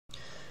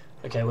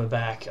Okay, we're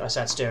back. I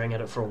sat staring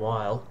at it for a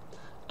while.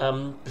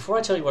 Before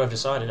I tell you what I've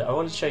decided, I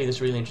wanted to show you this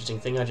really interesting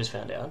thing I just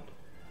found out.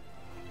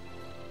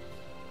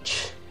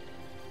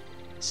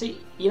 See,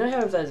 you know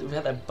how we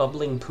have that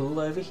bubbling pool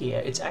over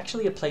here? It's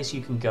actually a place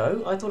you can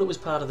go. I thought it was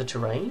part of the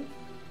terrain.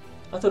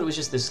 I thought it was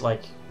just this,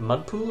 like,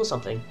 mud pool or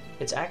something.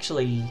 It's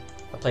actually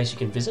a place you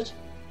can visit.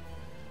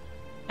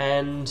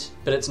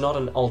 But it's not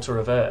an altar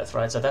of earth,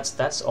 right? So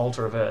that's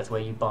altar of earth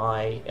where you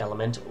buy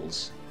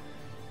elementals.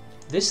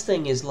 This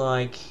thing is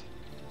like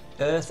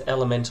earth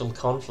elemental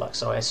conflux,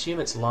 so I assume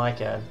it's like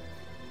the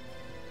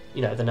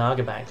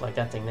Naga Bank, like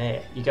that thing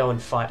there. You go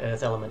and fight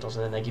earth elementals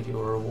and then they give you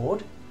a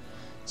reward.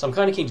 So I'm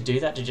kind of keen to do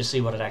that to just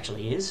see what it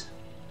actually is.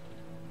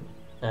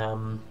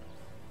 So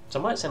I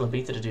might send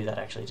Labitha to do that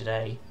actually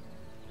today,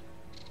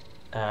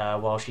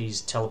 while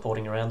she's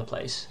teleporting around the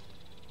place.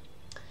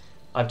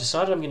 I've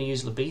decided I'm going to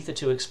use Labitha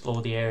to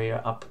explore the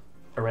area up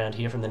around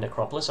here from the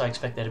necropolis. I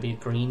expect there to be a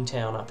green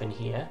town up in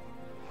here,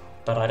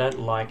 but I don't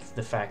like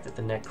the fact that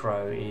the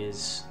necro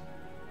is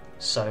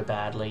so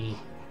badly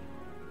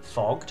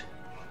fogged.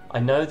 I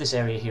know this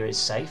area here is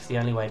safe. The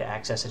only way to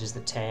access it is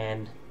the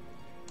tan,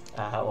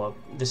 or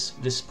this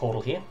portal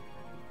here,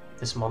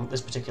 this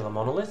particular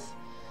monolith.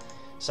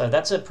 So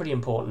that's a pretty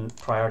important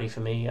priority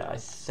for me, I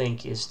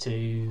think, is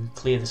to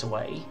clear this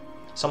away.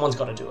 Someone's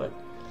got to do it.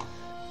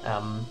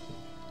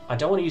 I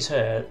don't want to use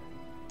her.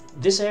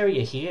 This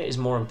area here is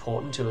more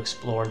important to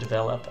explore and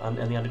develop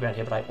in the underground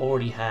here, but I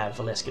already have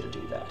Valeska to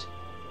do that.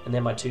 And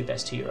they're my two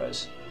best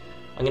heroes.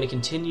 I'm going to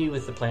continue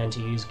with the plan to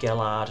use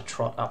Gelar to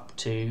trot up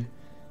to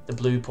the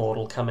blue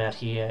portal, come out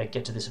here,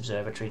 get to this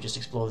observatory, just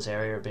explore this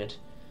area a bit.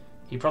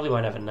 He probably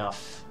won't have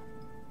enough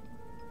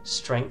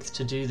strength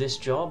to do this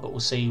job, but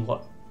we'll see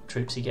what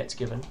troops he gets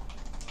given.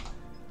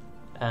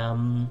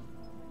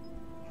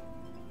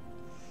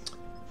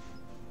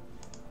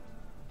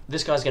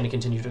 This guy's going to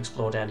continue to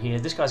explore down here.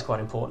 This guy's quite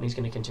important. He's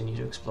going to continue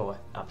to explore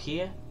up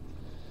here.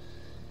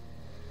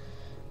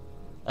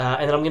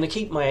 And then I'm going to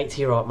keep my 8th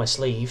hero up my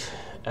sleeve.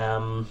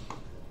 The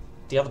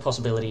other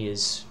possibility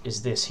is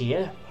this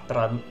here, but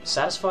I'm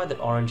satisfied that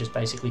Orange is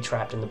basically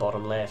trapped in the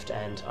bottom left,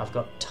 and I've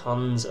got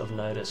tons of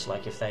notice.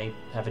 Like, if they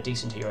have a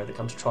decent hero that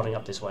comes trotting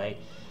up this way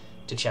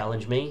to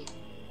challenge me,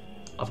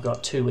 I've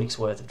got 2 weeks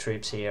worth of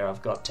troops here.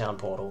 I've got Town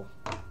Portal.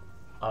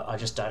 I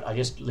just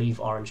leave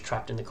Orange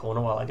trapped in the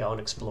corner while I go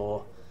and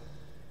explore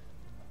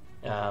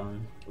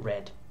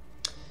Red.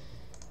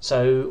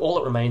 So all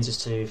that remains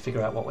is to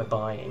figure out what we're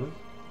buying,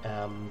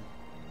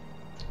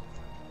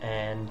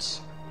 and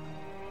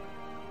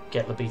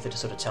get Labitha to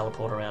sort of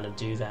teleport around and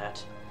do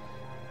that.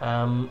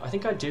 I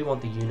think I do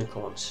want the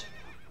unicorns,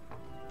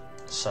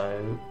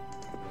 so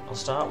I'll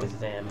start with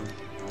them.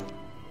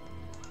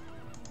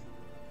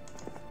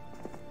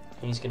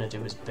 He's going to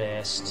do his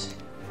best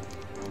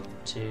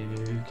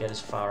to get as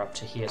far up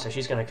to here, so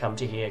she's going to come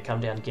to here,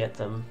 come down, get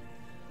them.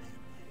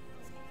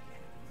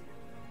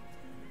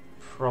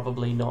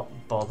 Probably not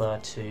bother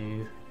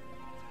to...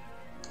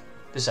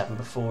 This happened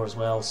before as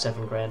well,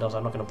 7 grand elves.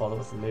 I'm not going to bother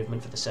with the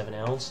movement for the 7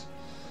 elves.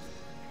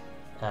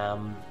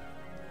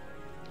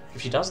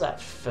 If she does that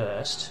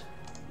first,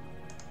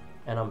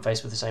 and I'm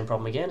faced with the same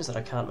problem again, is that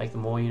I can't make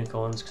them more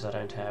unicorns because I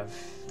don't have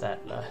that...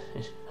 I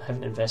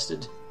haven't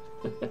invested.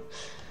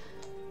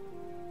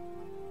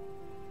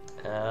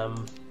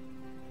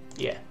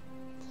 Yeah.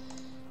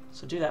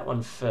 So do that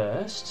one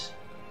first.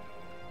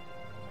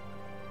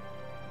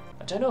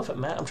 I don't know if it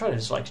matters. I'm trying to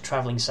just like a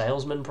travelling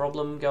salesman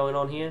problem going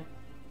on here.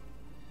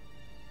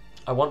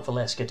 I want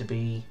Valeska to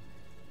be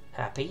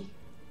happy.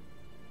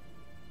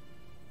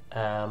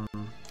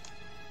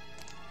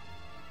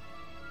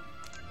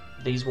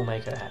 These will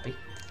make her happy.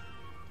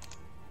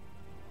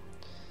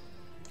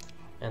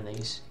 And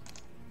these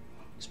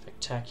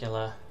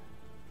spectacular.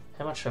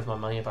 How much of my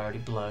money have I already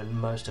blown?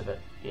 Most of it,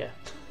 yeah.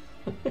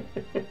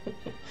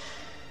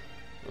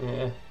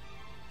 Yeah.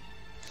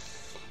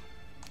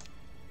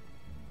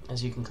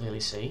 As you can clearly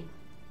see.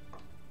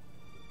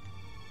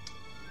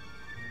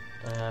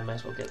 May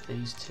as well get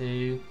these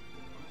 2.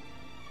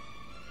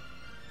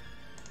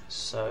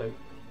 So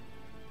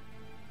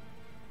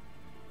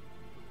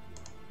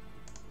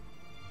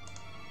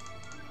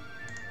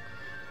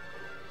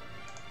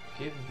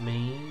give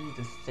me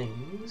the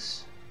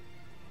things.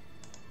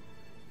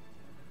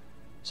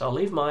 So I'll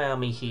leave my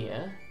army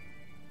here.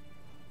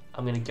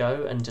 I'm going to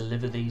go and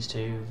deliver these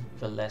to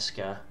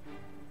Valeska.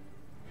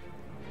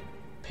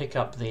 Pick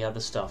up the other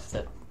stuff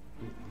that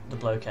the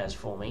bloke has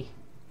for me.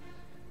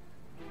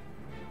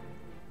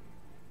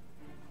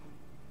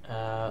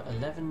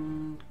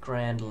 11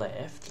 grand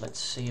left. Let's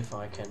see if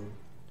I can...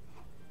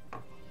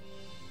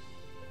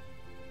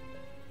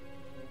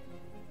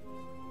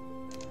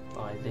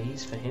 buy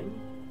these for him.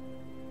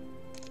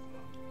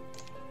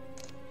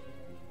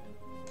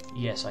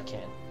 Yes, I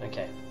can.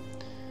 Okay.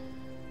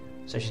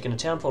 So she's going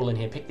to town portal in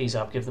here, pick these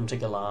up, give them to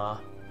Galar.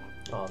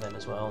 Oh, them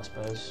as well, I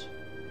suppose.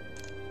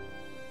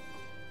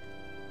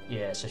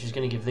 Yeah, so she's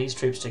going to give these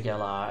troops to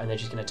Galar, and then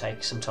she's going to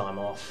take some time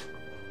off.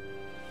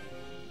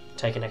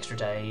 Take an extra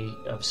day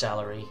of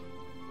salary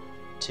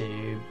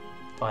to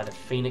buy the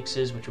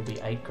phoenixes, which will be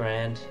 8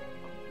 grand.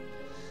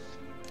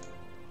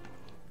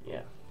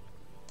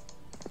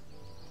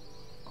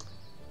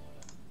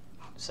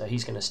 So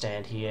he's going to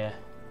stand here.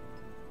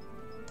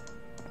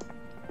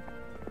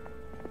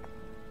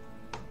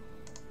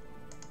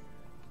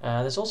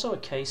 There's also a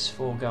case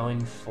for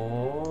going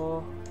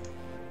for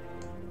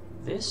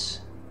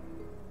this.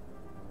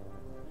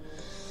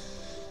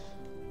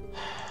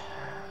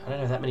 I don't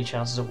have that many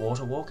chances at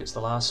Water Walk. It's the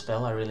last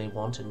spell I really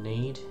want and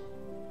need.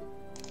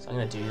 So I'm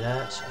going to do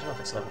that. I don't know if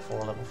it's level 4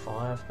 or level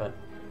 5, but...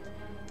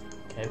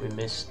 Okay, we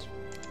missed.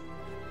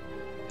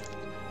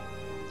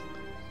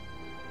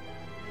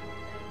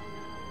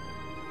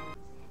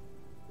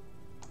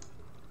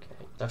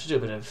 Okay, I have to do a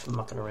bit of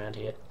mucking around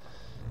here.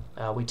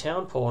 We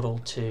town portal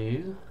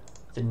to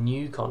the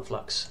new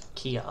Conflux,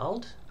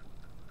 Kiald,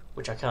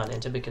 which I can't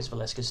enter because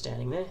Valeska's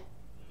standing there.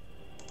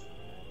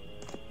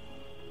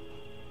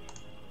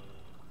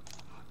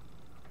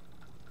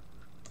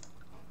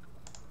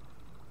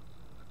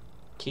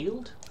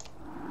 Keeled.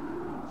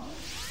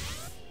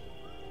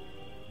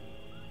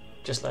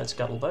 Just learned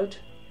Scuttleboat,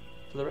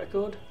 for the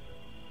record.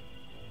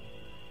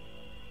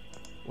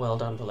 Well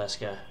done,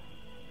 Valeska.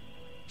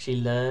 She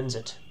learns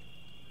it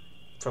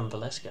from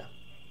Valeska.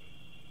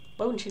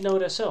 Why wouldn't she know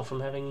it herself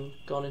from having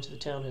gone into the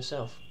town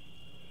herself?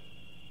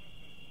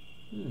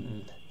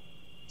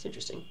 It's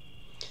interesting.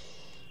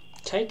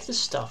 Take the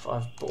stuff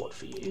I've bought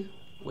for you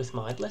with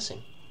my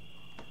blessing.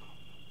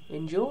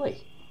 Enjoy.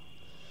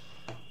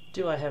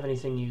 Do I have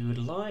anything you would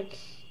like?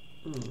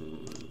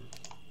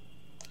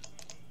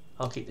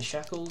 I'll keep the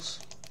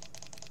shackles.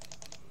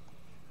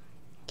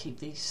 Keep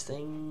these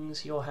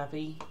things. You're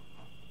happy.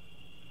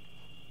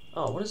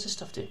 Oh, what does this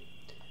stuff do?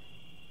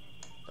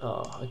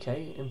 Oh,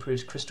 okay.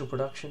 Improves crystal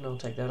production. I'll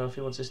take that off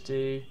you. What's this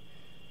do?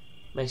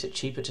 Makes it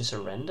cheaper to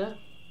surrender.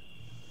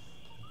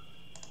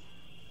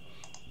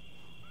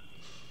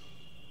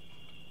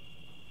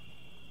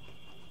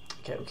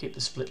 Okay, we'll keep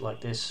the split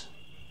like this.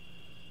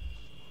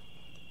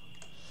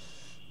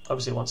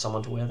 Obviously I want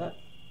someone to wear that.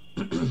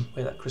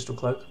 Wear that crystal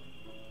cloak.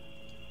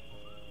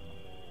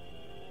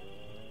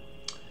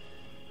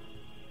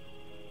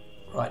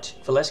 Right,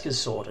 Valeska's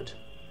sorted.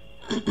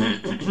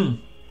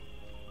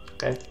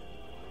 Okay.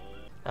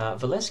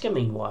 Valeska,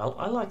 meanwhile,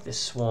 I like this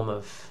swarm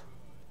of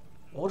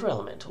water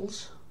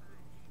elementals.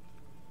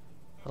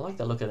 I like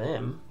the look of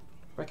them.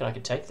 Reckon I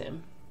could take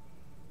them.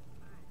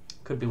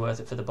 Could be worth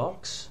it for the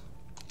box.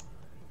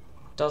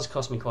 Does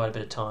cost me quite a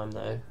bit of time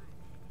though.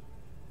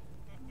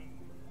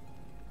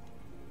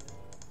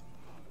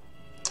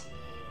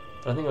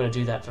 But I think I'm going to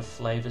do that for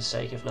flavour's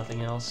sake, if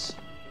nothing else.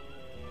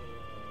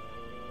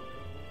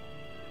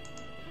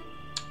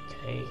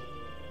 Okay.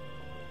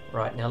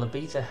 Right, now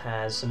Labitha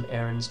has some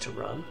errands to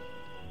run.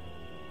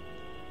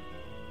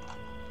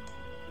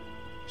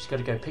 She's got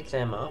to go pick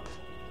them up.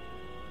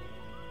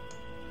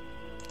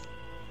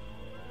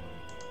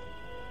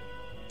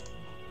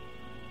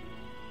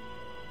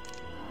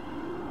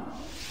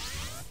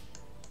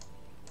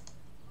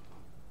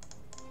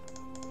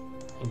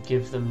 And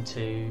give them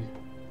to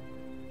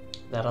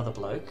that other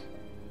bloke.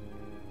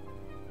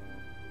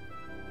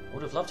 I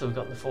would have loved to have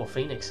gotten the 4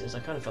 phoenixes. I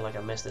kind of feel like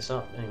I messed this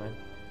up. Anyway.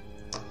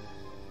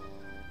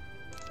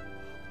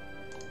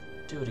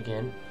 Do it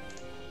again.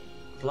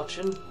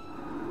 Fluxion.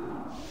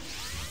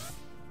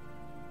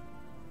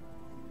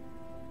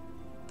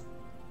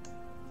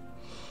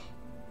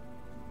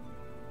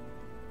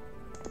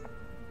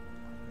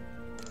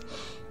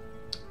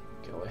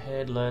 Go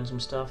ahead, learn some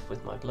stuff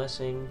with my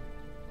blessing.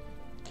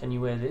 Can you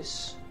wear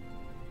this?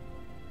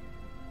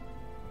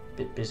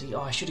 Bit busy.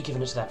 Oh, I should have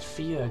given it to that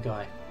Theo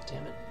guy.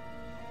 Damn it.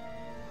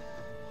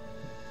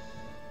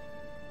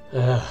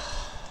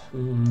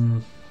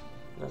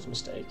 That's a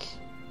mistake.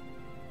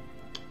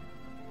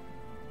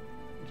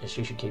 Guess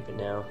you should keep it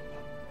now.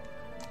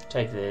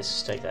 Take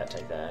this, take that,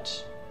 take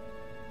that.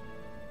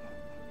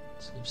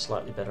 It's a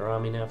slightly better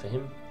army now for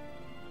him.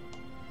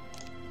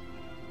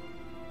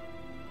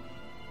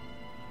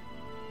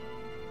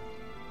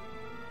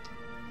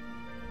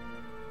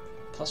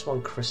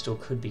 +1 crystal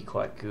could be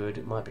quite good.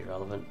 It might be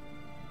relevant.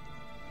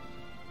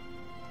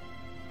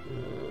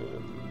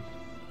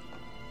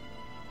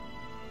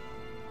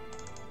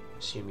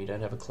 Assume you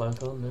don't have a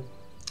cloak on, no?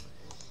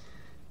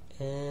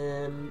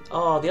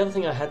 Oh, the other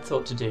thing I had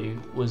thought to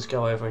do was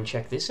go over and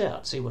check this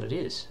out, see what it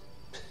is.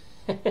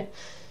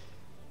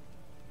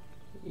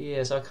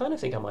 Yeah, so I kind of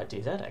think I might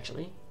do that,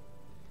 actually.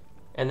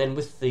 And then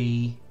with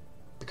the...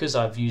 because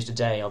I've used a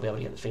day, I'll be able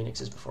to get the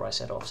phoenixes before I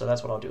set off, so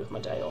that's what I'll do with my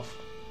day off.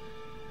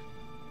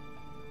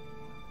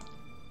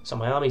 So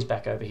my army's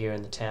back over here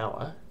in the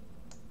tower.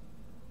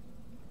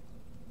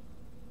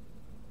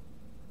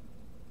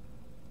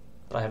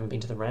 But I haven't been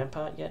to the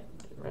rampart yet.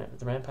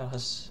 The rampart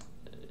has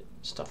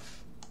stuff.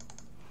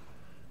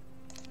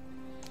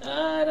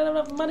 I don't have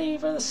enough money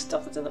for the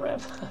stuff that's in the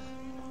rampart.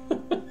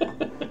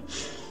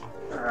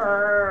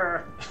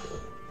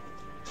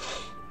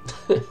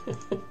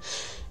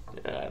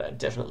 Alright, I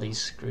definitely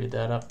screwed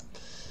that up.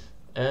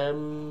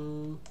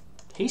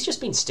 He's just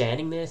been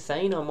standing there,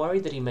 Thane. I'm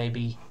worried that he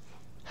maybe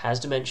has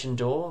Dimension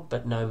Door,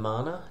 but no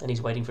mana, and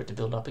he's waiting for it to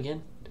build up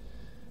again.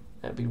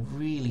 That'd be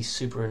really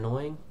super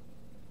annoying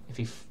if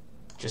he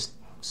just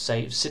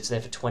sits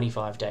there for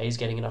 25 days,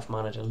 getting enough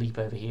mana to leap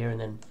over here and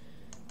then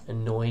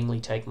annoyingly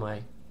take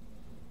my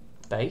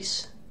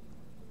base.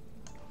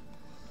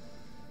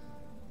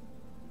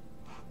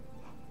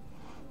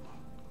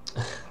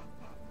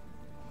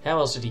 How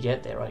else did he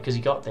get there, right? Because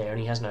he got there and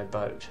he has no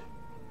boat.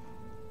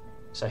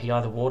 So he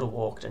either water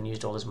walked and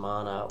used all his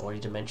mana, or he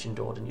dimension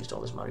doored and used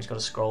all his mana. He's got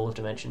a scroll of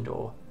dimension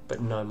door,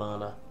 but no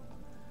mana.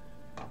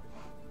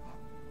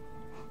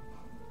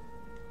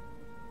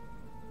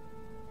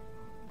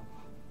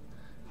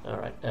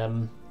 Alright,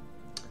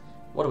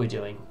 what are we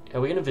doing?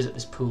 Are we going to visit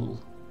this pool?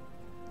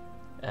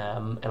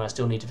 And I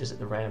still need to visit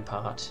the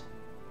rampart.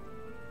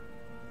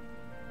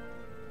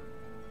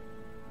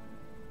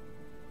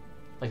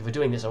 Like, if we're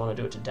doing this, I want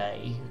to do it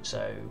today,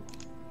 so...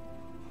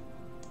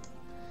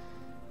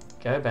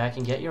 Go back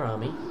and get your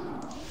army.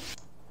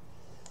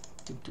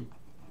 Doop, doop.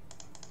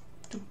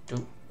 Doop,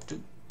 doop,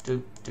 doop,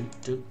 doop, doop,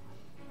 doop.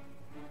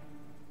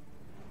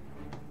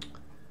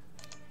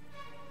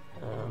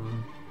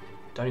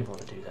 Don't even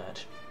want to do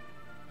that.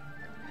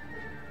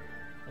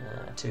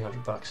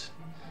 200 bucks.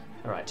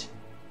 Alright.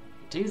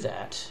 Do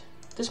that.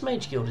 This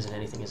mage guild isn't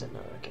anything, is it? No,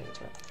 okay, that's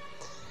right.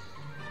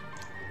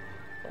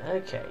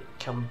 Okay,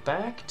 come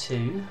back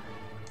to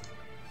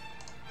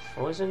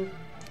Poison.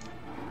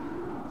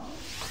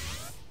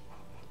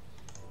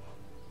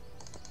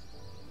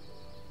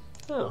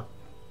 Oh.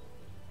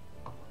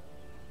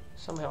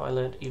 Somehow I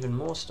learned even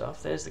more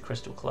stuff. There's the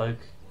crystal cloak.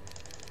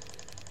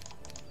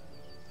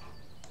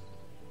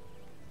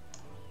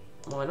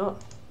 Why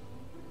not?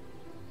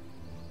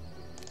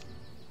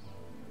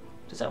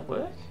 Does that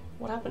work?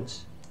 What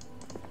happens?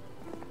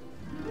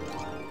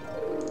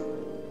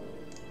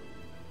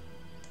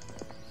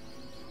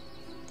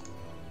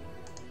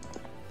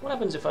 What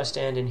happens if I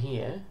stand in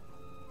here?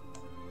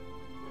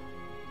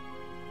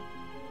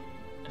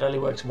 It only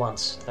works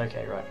once.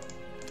 Okay, right.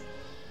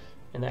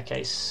 In that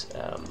case,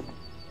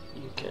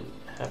 you can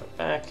have it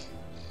back.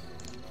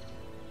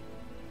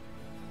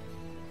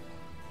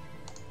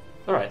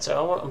 Alright,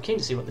 so I'm keen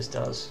to see what this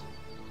does.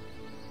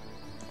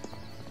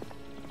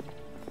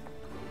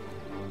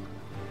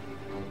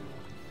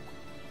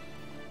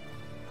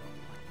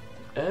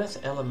 Earth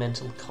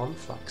Elemental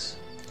Conflux.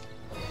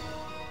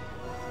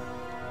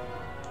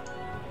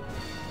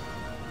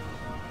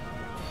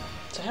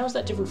 So how is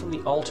that different from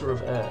the Altar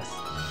of Earth?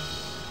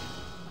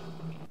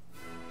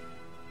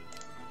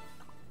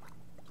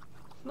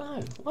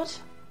 No,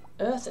 what?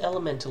 Earth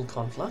Elemental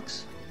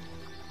Conflux?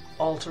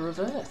 Altar of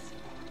Earth.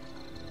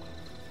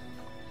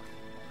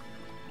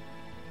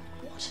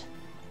 What?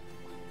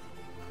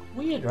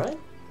 Weird, right?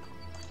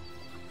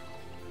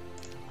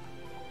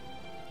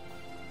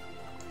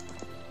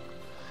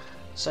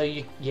 So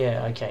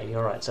yeah, okay,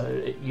 alright, so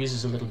it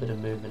uses a little bit of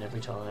movement every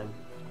time.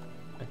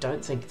 I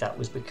don't think that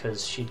was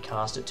because she'd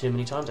cast it too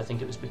many times, I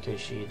think it was because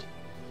she'd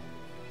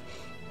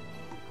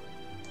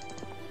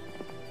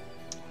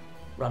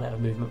run out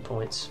of movement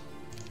points.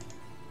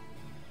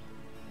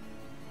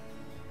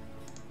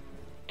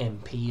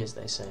 MP, as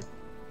they say.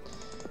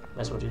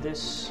 Might as well do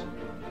this.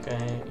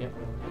 Okay, yep.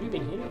 Have you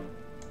been here?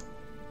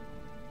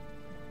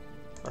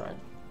 Alright.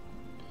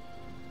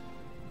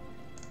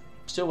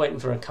 Still waiting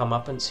for a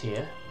comeuppance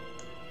here.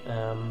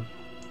 Yeah.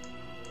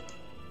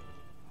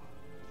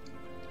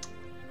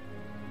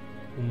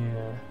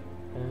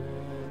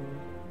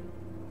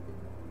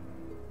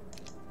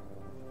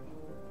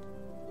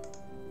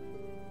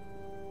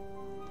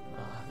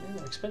 Man,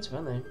 they're expensive,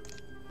 aren't they?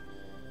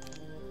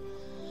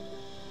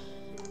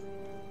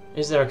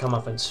 Is there a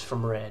comeuppance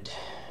from red?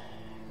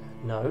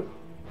 No.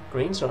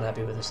 Green's not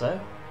happy with us though.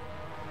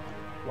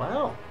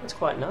 Wow, that's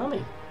quite an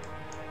army.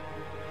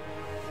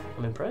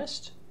 I'm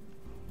impressed.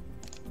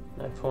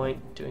 No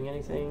point doing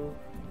anything.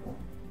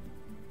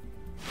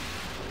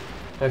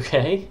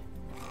 Okay.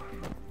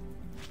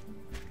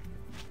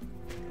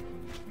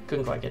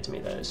 Couldn't quite get to me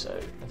though, so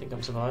I think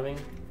I'm surviving.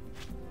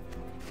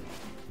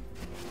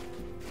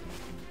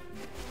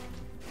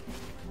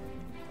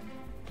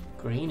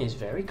 Green is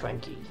very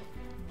cranky.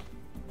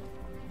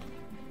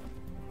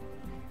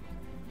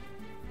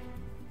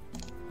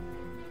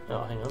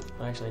 Oh, hang on.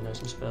 I actually know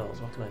some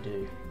spells. What can I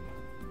do?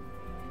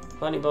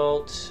 Lightning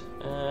Bolt.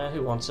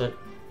 Who wants it?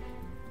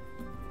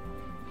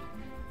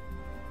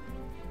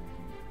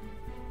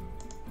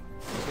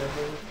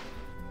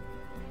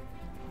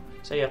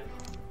 So yeah.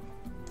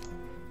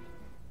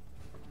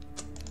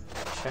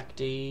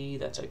 Shakti,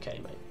 that's okay,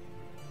 mate.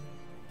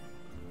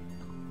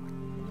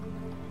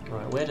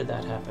 Alright, where did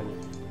that happen?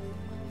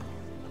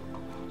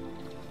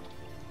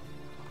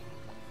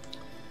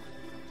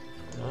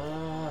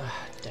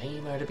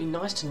 Damo, it'd be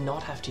nice to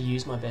not have to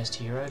use my best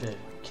hero to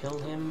kill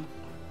him.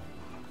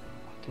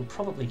 Can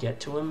probably get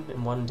to him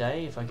in one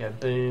day if I go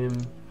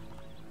boom,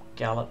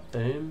 gallop,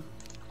 boom.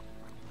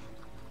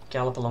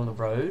 Gallop along the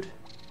road.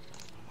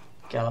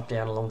 Gallop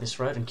down along this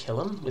road and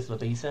kill him with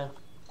Labitha.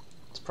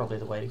 It's probably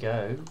the way to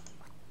go.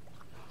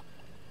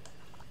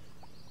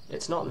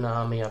 It's not an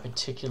army I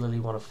particularly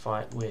want to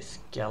fight with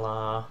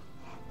Galar.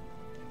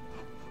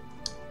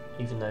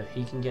 Even though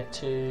he can get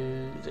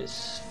to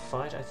this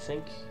fight, I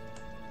think.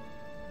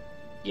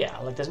 Yeah,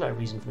 like there's no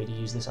reason for me to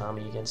use this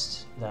army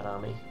against that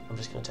army. I'm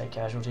just going to take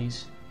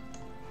casualties.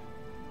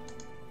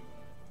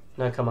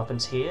 No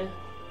comeuppance here.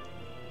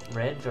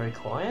 Red, very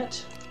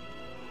quiet.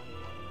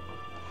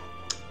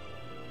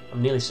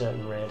 I'm nearly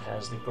certain red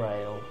has the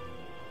Grail.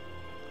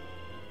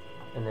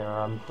 And there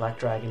are black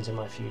dragons in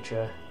my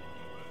future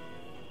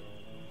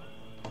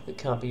that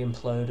can't be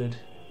imploded.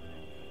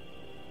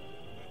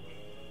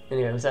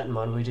 Anyway, with that in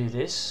mind, we do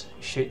this.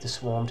 Shoot the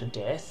swarm to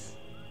death.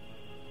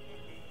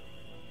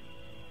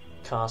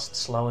 Cast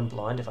slow and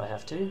blind if I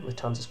have to, with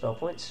tons of spell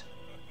points.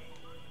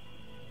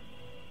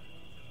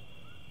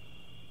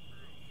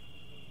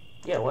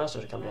 Yeah, why else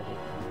would it come down here?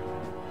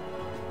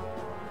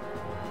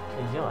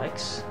 Okay,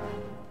 yikes.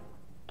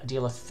 I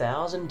deal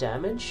 1,000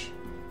 damage.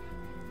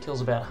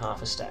 Kills about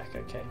half a stack,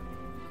 okay.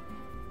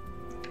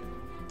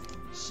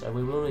 So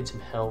we will need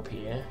some help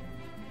here.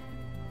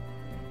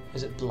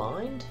 Is it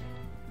blind?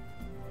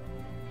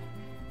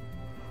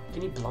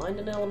 Can you blind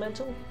an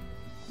elemental?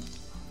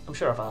 I'm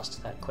sure I've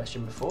asked that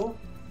question before.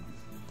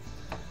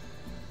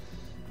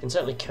 Can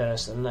certainly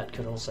curse them, that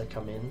could also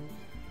come in.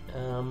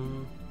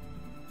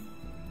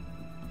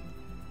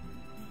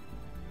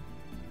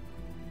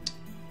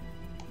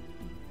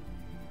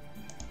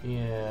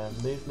 Yeah,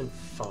 movement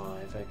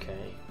 5,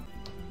 okay.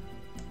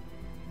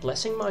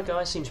 Blessing my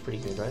guy seems pretty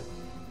good, right?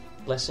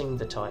 Blessing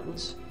the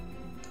Titans.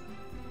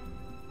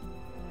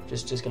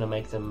 Just gonna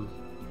make them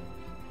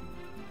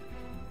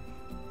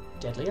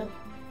deadlier.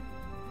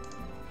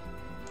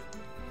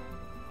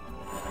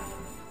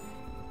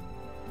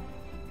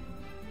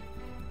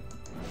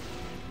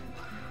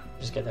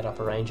 Just get that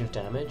upper range of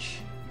damage.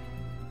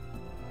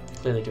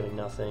 Clearly doing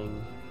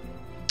nothing.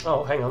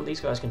 Oh, hang on,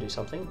 these guys can do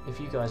something. If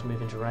you guys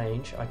move into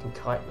range, I can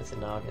kite with the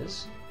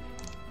Nagas.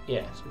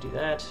 Yeah, so do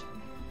that.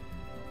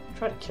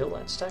 Try to kill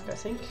that stack, I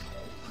think.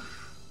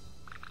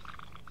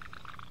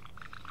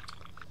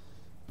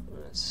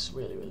 That's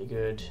really, really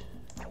good.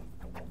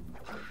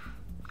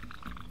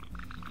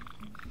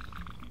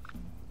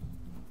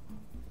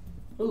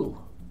 Ooh.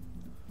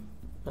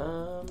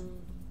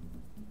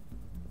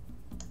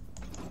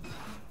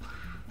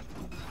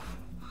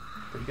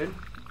 Pretty good.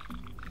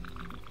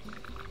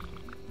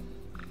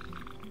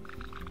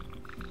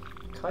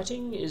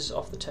 Kiting is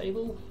off the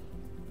table,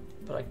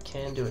 but I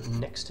can do it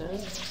next turn.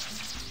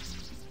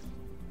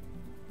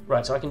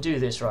 Right, so I can do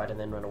this right and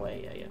then run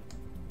away. Yeah.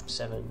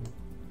 7.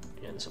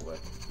 Yeah, this will work.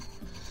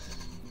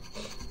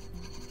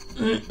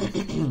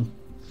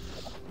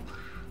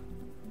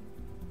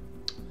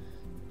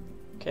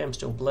 Okay, I'm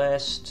still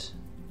blessed.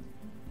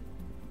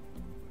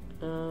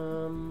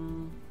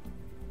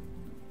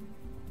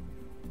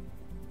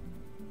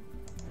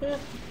 Yeah.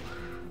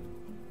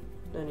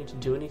 No need to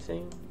do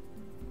anything.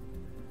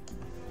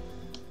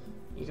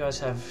 You guys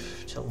have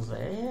till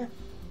there.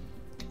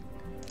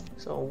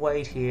 So I'll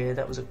wait here.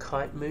 That was a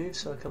kite move,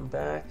 so I come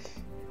back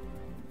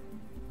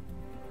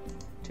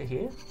to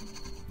here.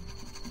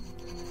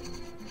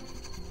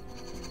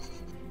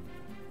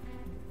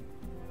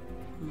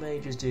 May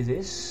just do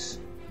this.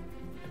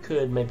 I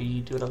could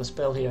maybe do another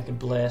spell here. I could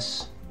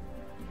bless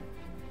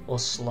or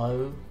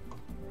slow.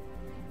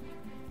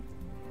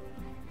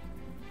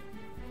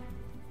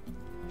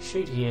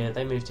 Shoot here.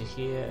 They move to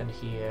here and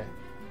here.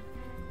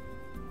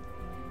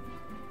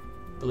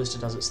 Ballista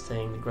does its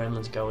thing, the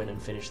gremlins go in and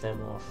finish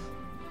them off.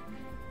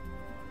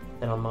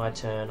 Then on my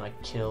turn I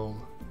kill...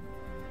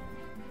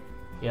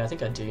 Yeah, I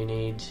think I do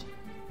need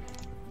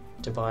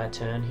to buy a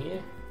turn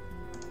here.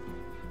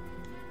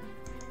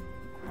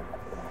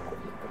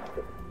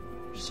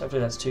 Just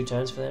hopefully that's 2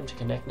 turns for them to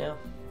connect now.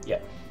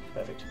 Yeah,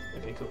 perfect.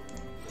 Okay, cool.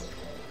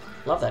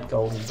 Love that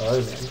golden bow,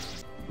 man.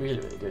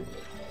 Really, really good.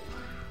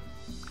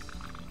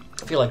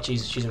 I feel like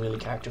she's a really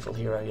characterful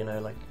hero, you know,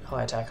 like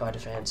high attack, high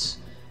defense,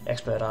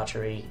 expert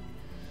archery.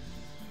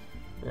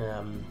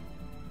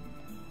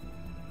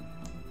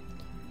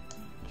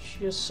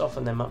 Just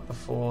soften them up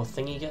before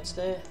Thingy gets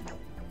there.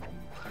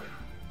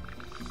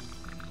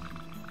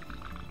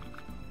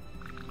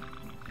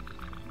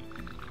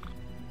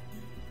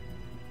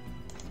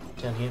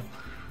 Down here.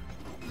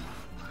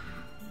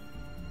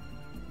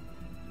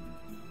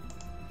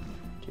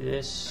 Do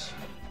this.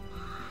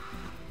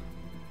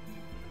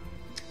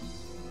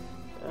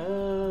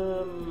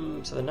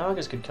 So the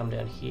Nagas could come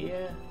down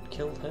here,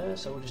 kill her,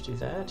 so we'll just do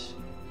that.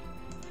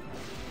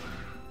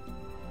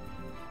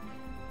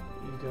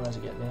 You guys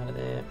are getting out of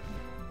there.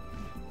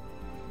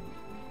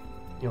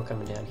 You're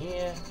coming down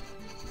here.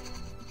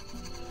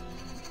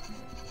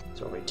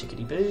 So I'll read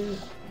tickety-boo.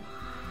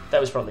 That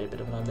was probably a bit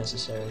of an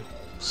unnecessary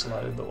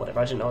slow, but whatever.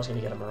 I didn't know I was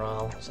going to get a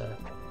morale, so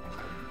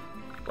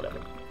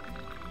whatever.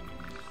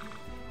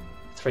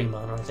 3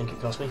 mana, I think it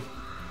cost me.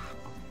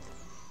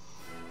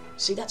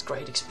 See, that's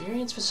great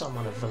experience for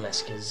someone of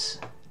Valeska's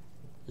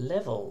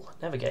level.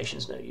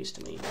 Navigation's no use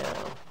to me now.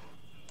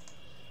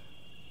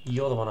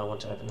 You're the one I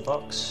want to open the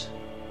box.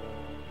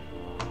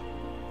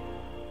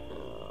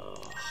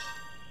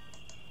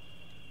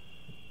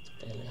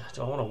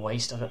 Do I want to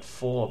waste? I've got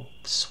 4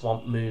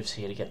 swamp moves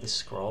here to get this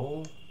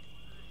scroll.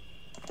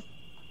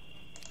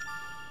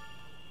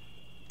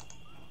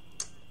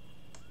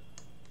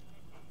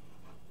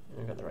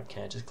 Alright,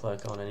 Cantor's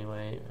Cloak on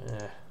anyway.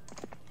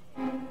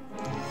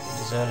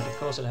 Deserted, of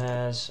course it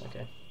has.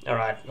 Okay.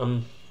 Alright,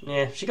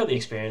 yeah, she got the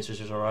experience, which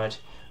was alright.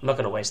 I'm not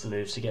going to waste the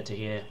moves to get to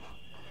here.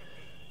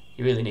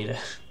 You really need a...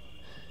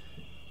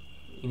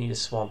 You need a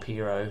swamp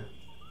hero.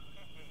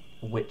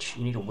 Witch.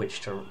 You need a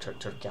witch to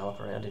gallop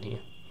around in here.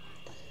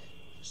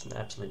 It's an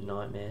absolute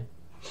nightmare.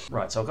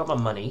 Right, so I've got my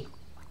money.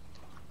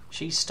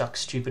 She's stuck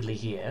stupidly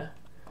here.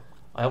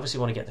 I obviously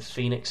want to get the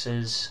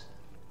phoenixes.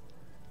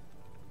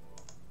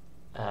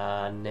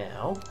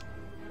 Now.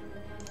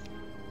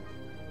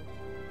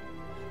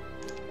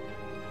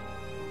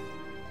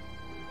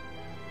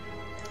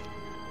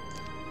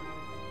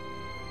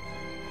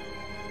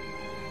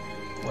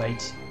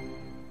 Wait.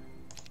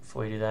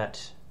 Before you do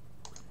that.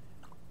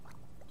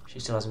 She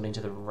still hasn't been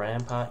to the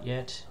rampart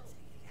yet.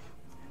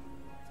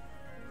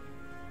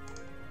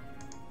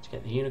 To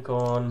get the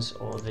unicorns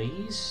or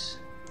these.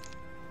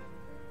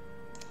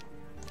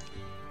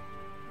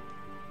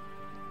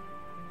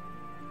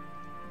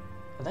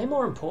 Are they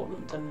more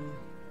important than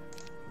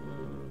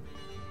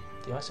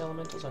the ice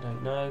elementals? I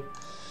don't know.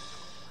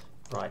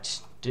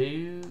 Right,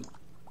 do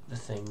the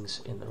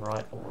things in the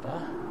right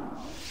order.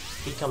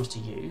 He comes to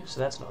you, so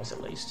that's nice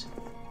at least.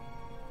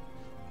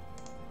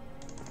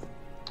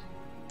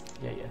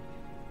 Yeah.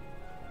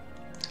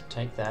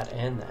 Take that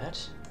and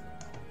that.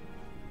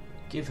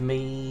 Give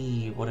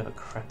me whatever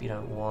crap you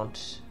don't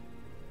want.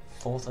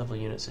 4th level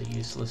units are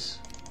useless.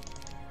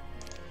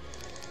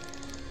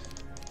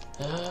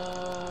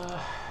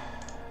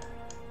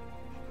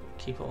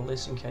 Keep all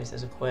this in case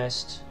there's a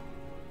quest.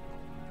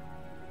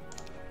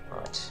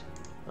 Right,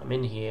 I'm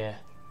in here.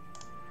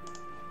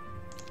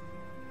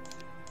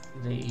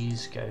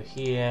 These go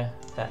here,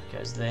 that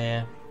goes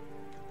there.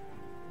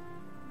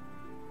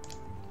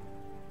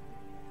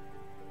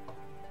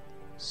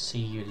 See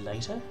you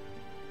later.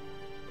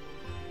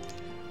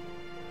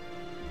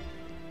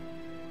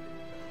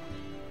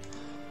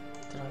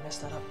 Did I mess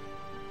that up?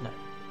 No.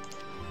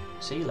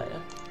 See you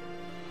later.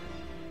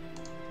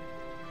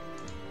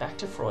 Back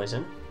to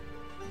Freusen.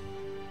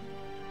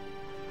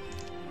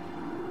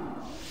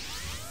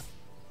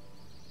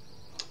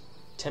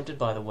 Tempted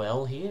by the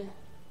well here.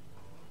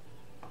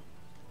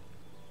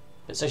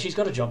 But so she's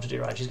got a job to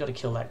do, right? She's got to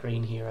kill that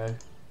green hero.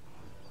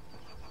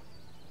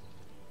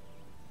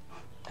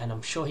 And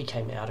I'm sure he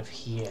came out of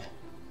here.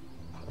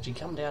 Did he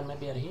come down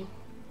maybe out of here?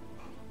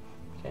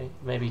 Okay,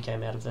 maybe he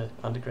came out of the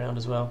underground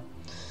as well.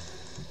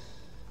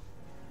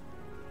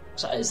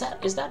 So is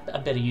that a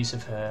better use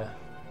of her?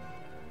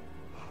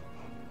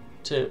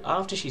 To,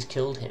 after she's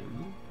killed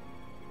him...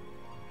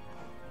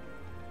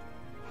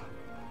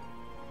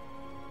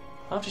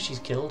 After she's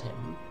killed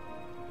him,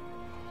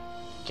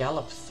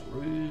 gallop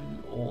through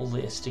all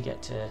this to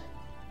get to...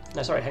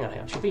 No, sorry, hang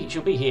on.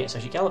 She'll be here. So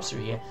she gallops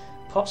through here,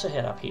 pops her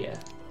head up here,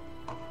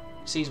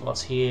 sees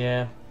what's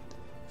here,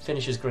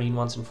 finishes green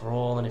once and for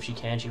all, and if she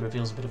can, she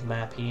reveals a bit of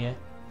map here.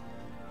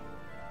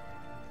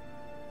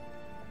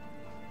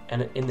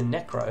 And in the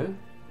Necro,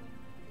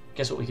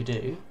 guess what we could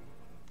do?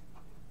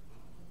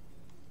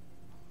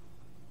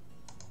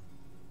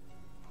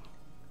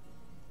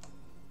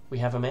 We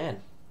have a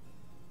man.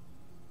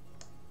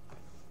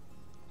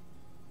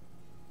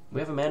 We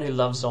have a man who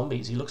loves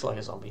zombies. He looks like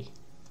a zombie.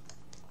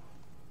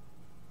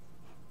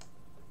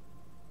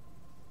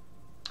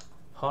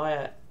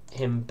 Hire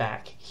him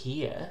back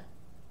here.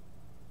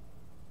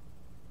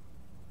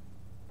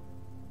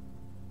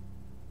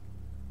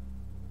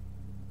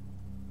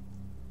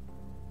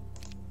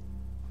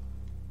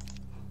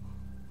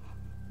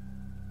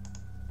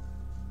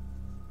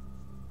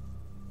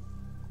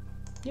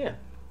 Yeah.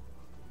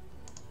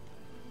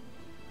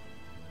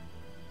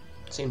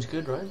 Seems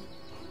good, right?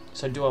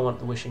 So do I want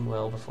the wishing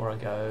well before I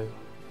go?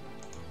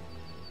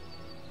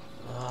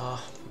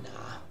 Ah,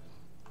 nah.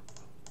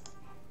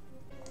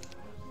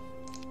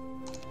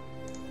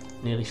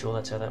 Nearly sure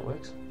that's how that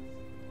works.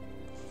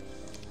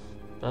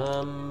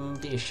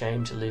 Be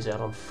ashamed to lose out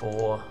on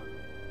 4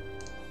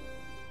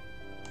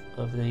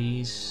 of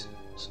these.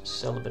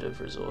 Sell a bit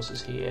of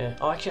resources here.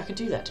 Oh, actually I could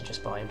do that to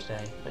just buy him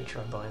today. Make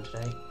sure I buy him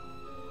today.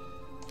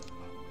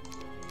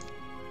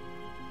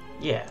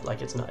 Yeah,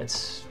 like it's not,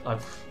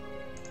 I've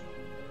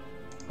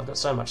got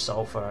so much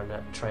sulfur and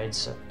it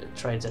trades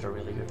at a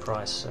really good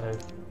price, so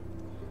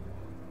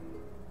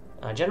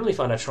I generally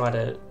find I try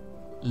to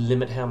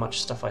limit how much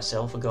stuff I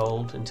sell for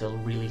gold until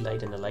really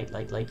late in the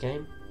late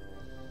game.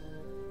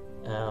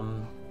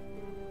 But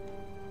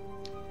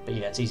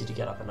yeah, it's easy to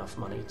get up enough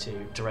money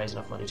to raise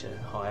enough money to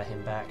hire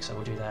him back, so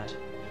we'll do that.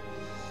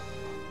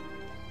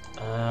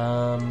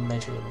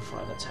 Major level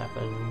 5, that's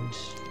happened.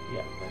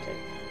 Yeah, okay.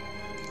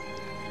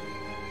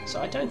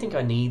 So I don't think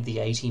I need the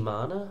 80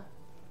 mana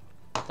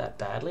that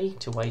badly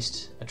to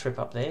waste a trip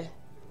up there.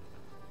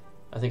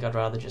 I think I'd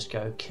rather just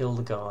go kill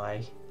the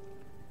guy.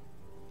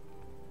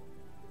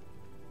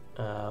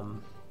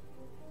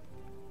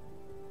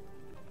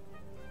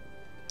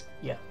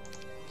 Yeah.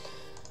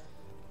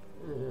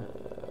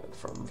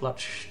 From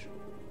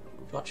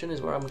Vlachen is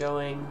where I'm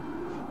going.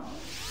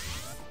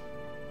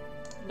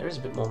 There is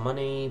a bit more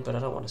money, but I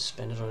don't want to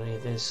spend it on any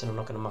of this, and I'm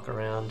not going to muck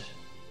around.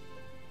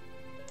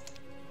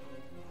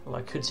 Well,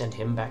 I could send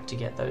him back to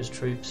get those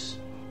troops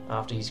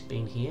after he's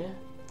been here.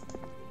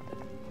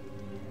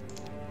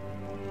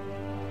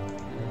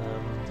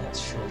 That's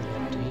surely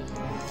empty.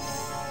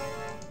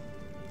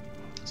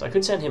 So I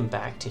could send him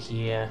back to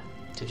here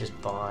to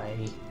just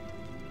buy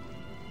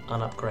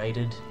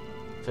unupgraded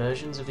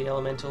versions of the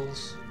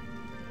elementals.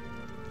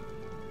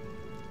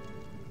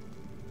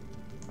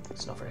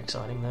 It's not very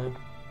exciting though.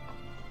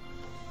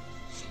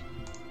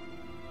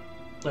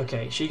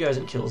 Okay, she goes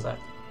and kills that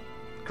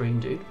green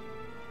dude.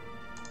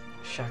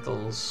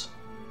 Shackles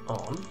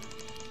on.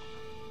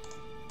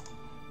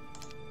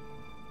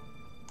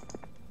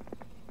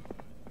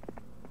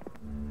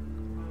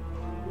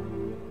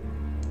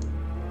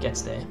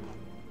 Gets there.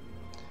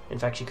 In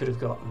fact, she could have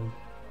gotten...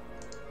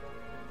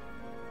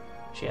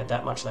 She had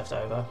that much left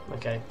over.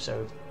 Okay,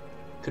 so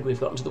could we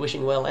have gotten to the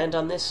wishing well and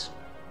done this?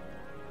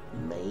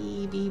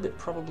 Maybe, but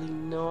probably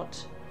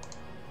not.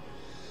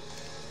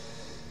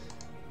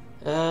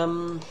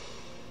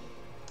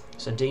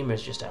 So Dima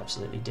is just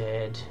absolutely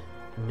dead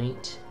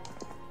meat.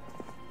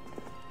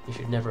 You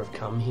should never have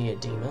come here,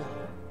 Dima.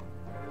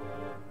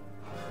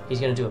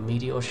 He's going to do a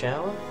meteor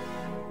shower.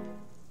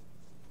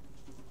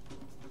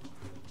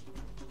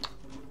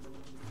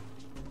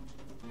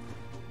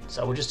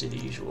 So we'll just do the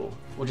usual.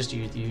 We'll just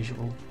do the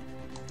usual.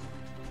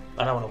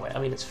 I don't want to wait. I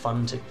mean, it's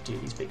fun to do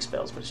these big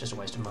spells, but it's just a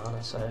waste of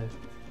mana, so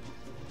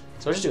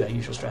we'll just do our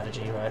usual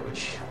strategy, right?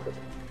 Which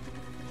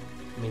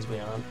means we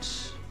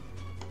aren't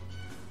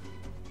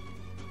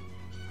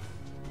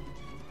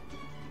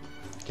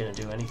gonna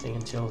do anything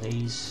until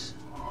he's...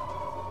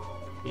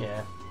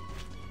 Yeah.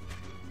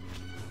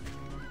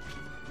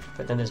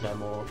 But then there's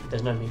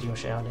no meteor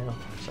shower now,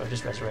 so I'll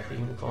just resurrect the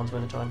unicorns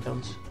when the time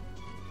comes.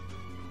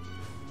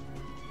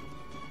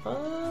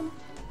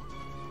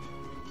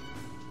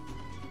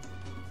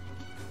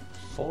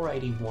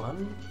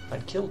 481?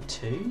 I'd kill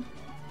 2?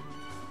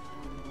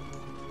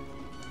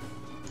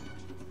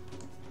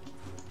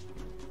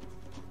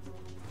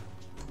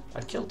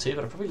 I'd kill 2,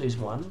 but I'd probably lose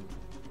 1.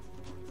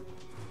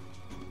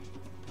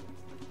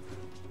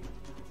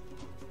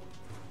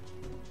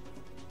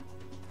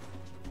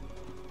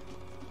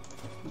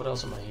 What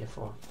else am I here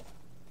for?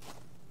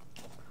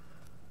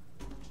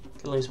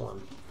 Can lose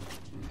 1.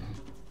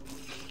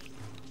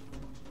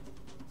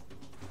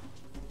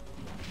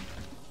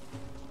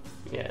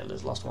 Yeah,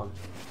 Liz lost 1.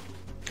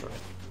 Alright.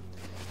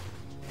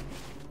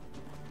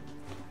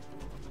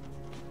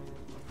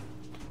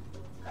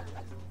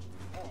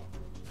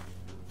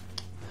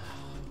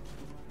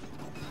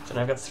 So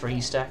now I've got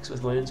 3 stacks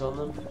with wounds on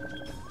them.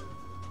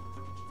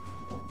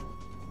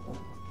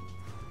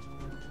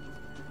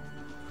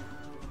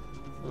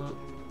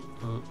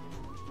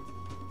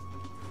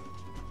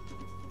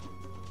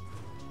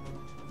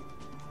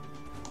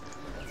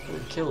 We'll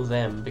kill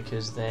them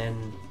because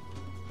then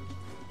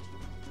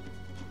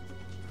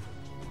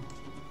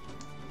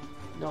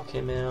knock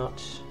him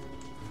out.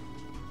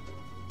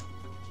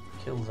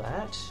 Kill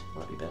that.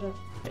 Might be better.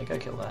 Yeah, go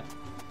kill that.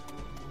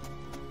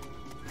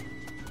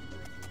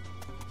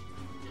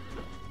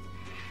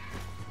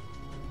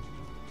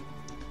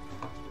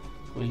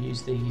 We'll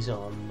use these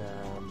on...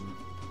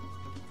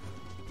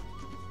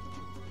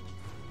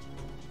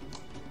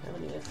 how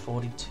many are there?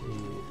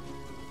 42.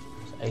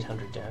 So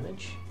 800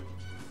 damage.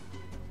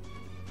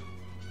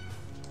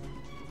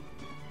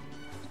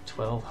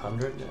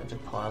 1200. I have to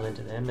pile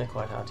into them. They're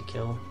quite hard to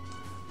kill.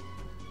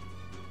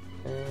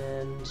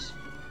 And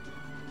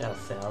about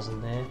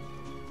 1,000 there.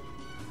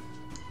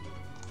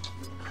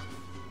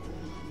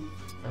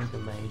 Ogre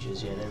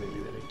mages, yeah, they're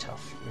really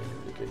tough.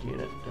 Really good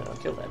unit.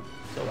 Kill them.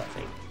 Kill that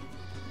thing.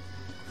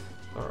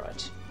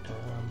 Alright.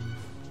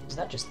 Is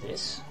that just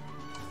this?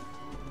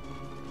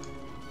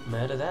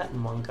 Murder that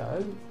in one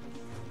go.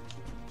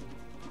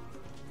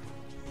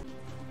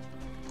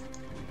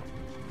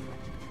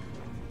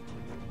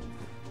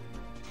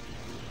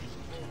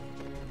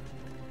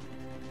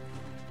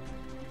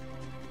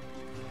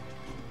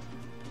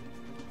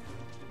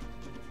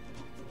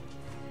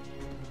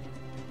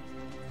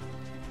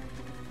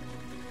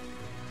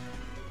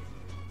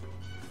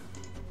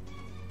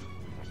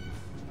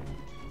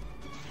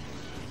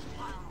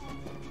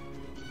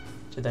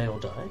 Did they all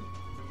die?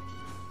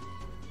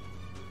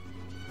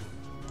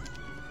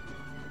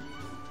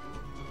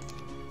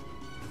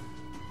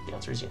 The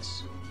answer is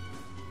yes.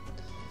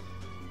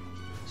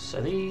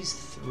 So these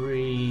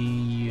 3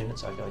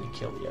 units are going to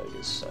kill the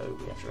ogres, so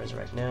we have to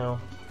resurrect now.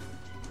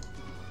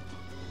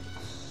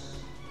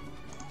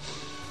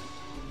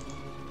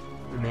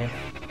 Meh.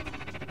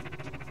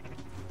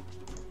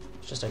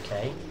 It's just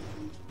okay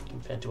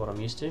compared to what I'm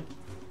used to.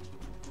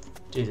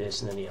 Do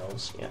this and then the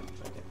elves. Yeah,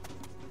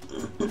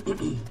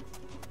 okay.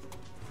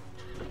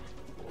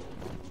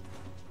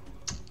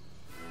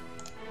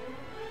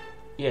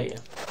 Yeah.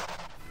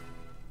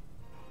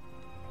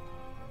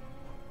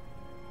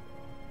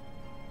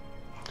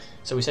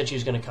 So we said she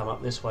was going to come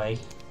up this way,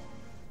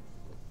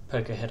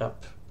 poke her head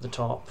up the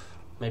top,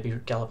 maybe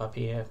gallop up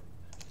here.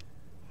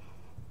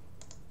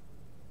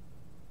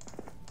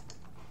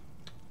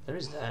 There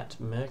is that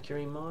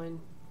mercury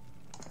mine.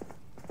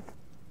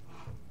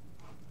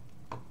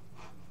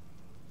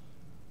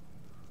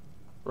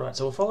 Right,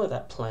 so we'll follow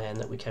that plan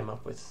that we came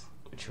up with,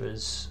 which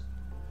was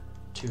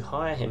to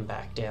hire him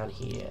back down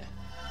here,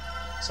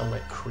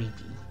 somewhere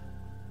creepy,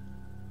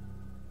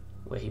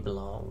 where he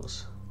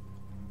belongs,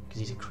 because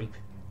he's a creep.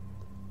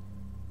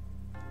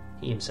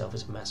 He himself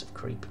is a massive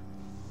creep.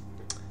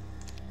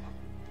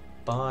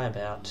 Buy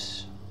about,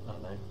 I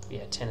don't know,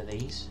 yeah, 10 of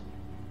these.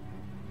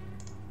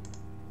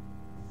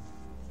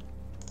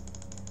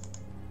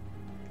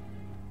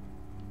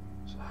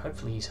 So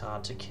hopefully he's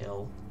hard to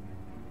kill.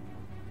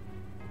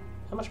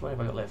 How much money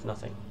have I got left?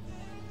 Nothing.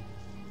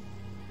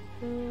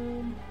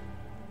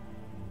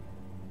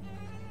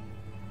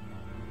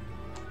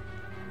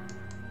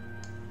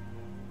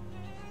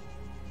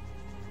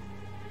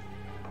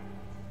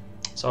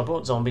 So I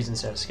bought zombies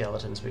instead of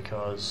skeletons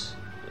because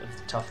of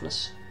the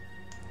toughness.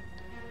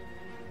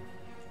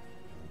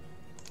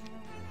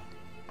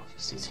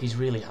 He's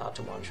really hard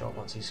to one-shot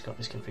once he's got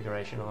this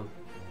configuration on.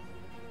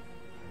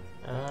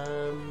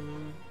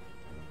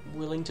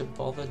 Willing to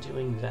bother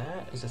doing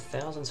that? Is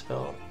 1,000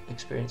 spell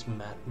experience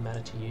matter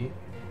to you?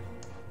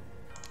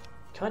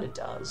 Kind of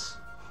does.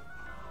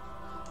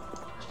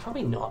 It's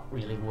probably not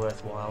really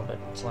worthwhile, but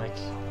it's like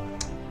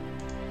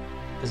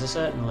there's a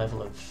certain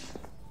level of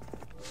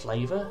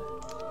flavour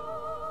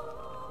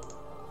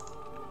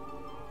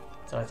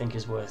that I think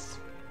is worth,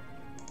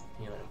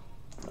 you know.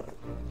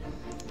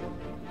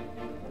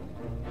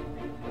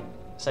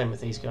 Same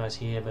with these guys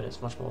here, but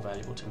it's much more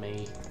valuable to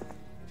me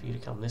for you to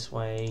come this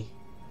way.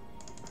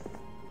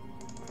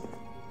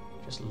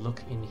 Just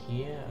look in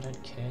here. I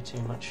don't care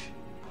too much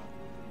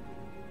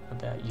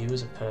about you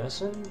as a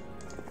person.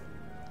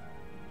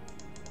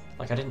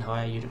 Like, I didn't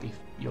hire you to be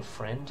your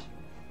friend.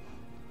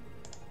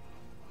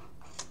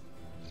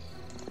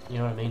 You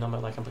know what I mean?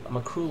 I'm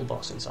a cruel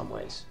boss in some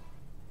ways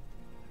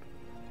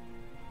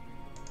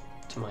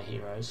to my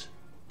heroes.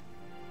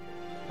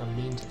 I'm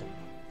mean to them.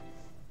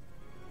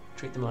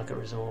 Treat them like a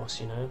resource,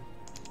 you know?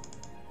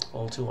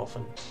 All too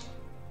often.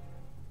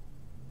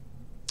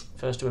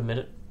 First to admit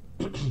it.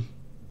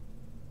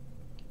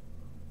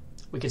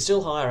 We could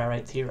still hire our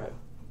 8th hero.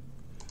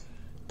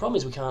 Problem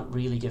is we can't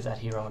really give that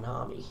hero an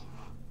army,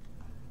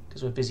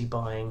 because we're busy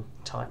buying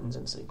titans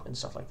and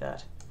stuff like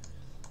that.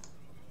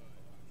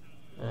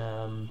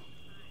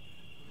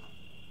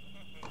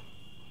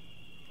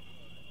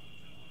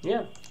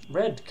 Yeah,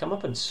 Red,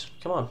 comeuppance.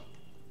 Come on.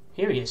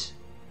 Here he is.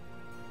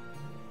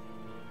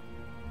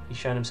 He's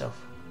shown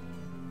himself.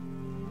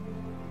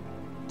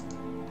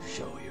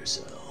 Show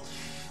yourself.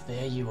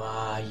 There you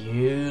are,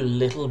 you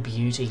little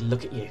beauty.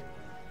 Look at you.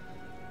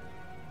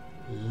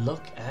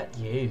 Look at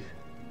you.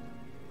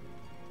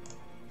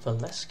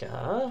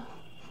 Valeska.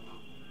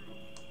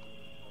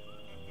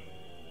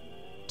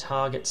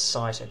 Target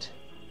sighted.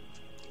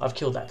 I've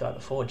killed that guy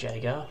before,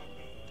 Jaeger.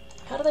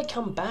 How do they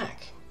come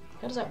back?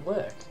 How does that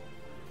work?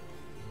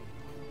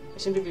 They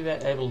seem to be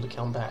able to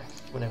come back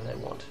whenever they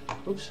want.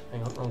 Oops,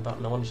 hang on, wrong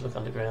button. I want to look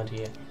underground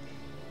here.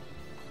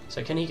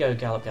 So can he go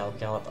gallop, gallop,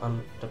 gallop,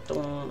 and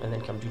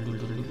then come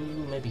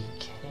do-do-do-do-do? Maybe he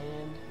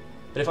can.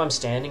 But if I'm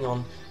standing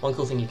on... One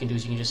cool thing you can do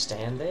is you can just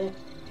stand there,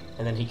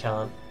 and then he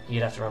can't...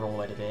 He'd have to run all the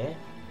way to there.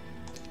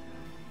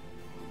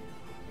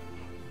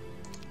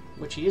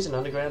 Which he is an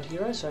underground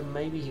hero, so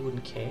maybe he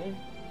wouldn't care.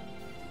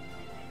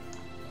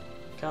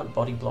 Can't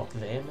body block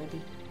there,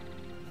 maybe?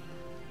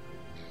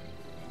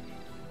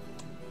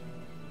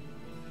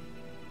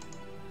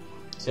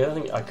 So the other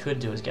thing I could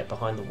do is get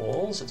behind the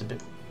walls. It's a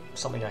bit...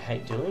 something I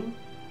hate doing.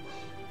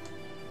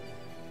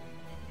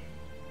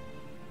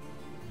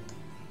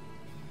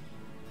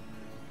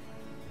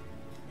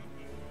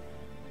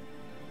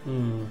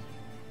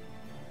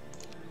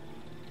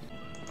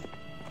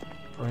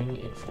 Bring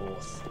it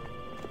forth.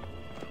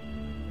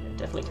 Yeah,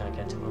 definitely can't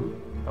get to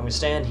him. I'm going to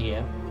stand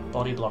here,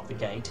 body block the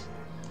gate.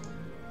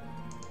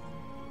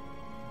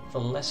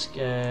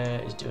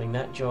 Valeska is doing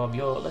that job.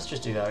 Let's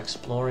just do our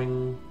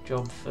exploring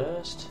job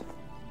first.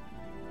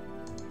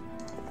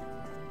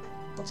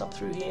 What's up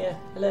through here?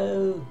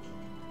 Hello!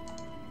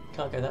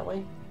 Can't go that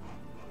way.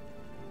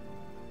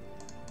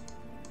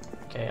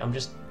 Okay, I'm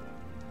just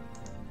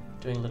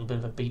doing a little bit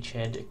of a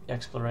beachhead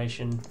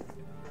exploration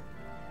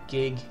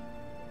gig.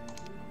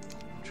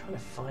 I'm trying to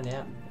find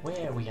out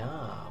where we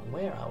are.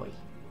 Where are we?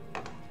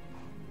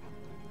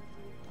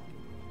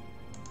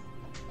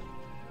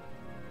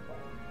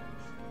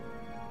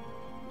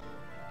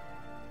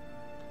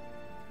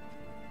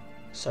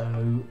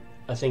 So,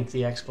 I think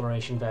the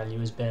exploration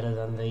value is better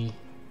than the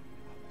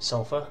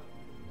sulfur.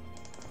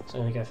 So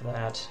I'm going to go for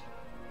that.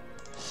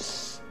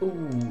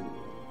 Ooh,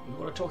 you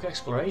want to talk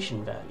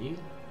exploration value?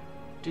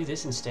 Do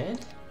this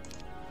instead?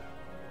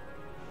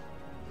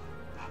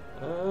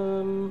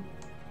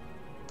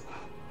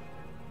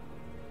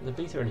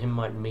 Lebetha and him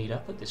might meet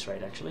up at this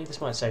rate, actually. This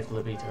might save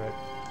Lebetha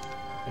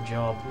a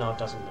job. No, it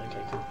doesn't.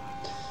 Okay, cool.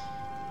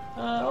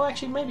 Oh,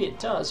 actually, maybe it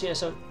does. Yeah,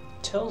 so it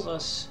tells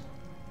us...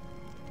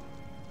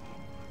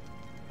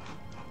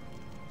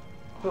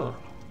 Huh.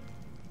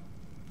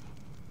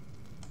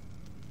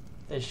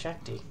 There's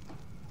Shakti.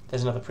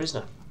 There's another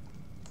prisoner.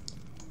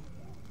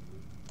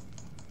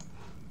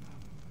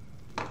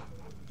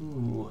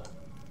 Ooh.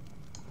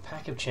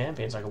 pack of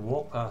champions. I can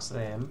walk past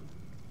them.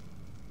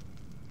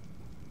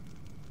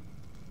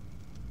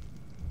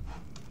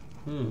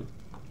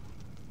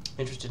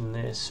 Interested in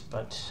this,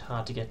 but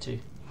hard to get to.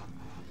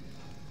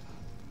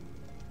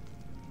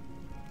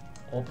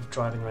 Orb of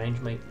driving range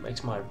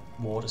makes my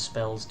water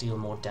spells deal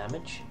more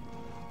damage.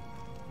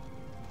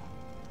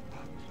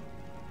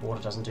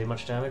 Water doesn't do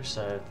much damage,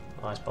 so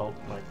Ice Bolt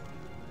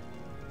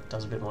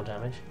does a bit more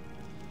damage.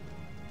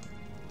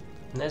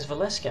 And there's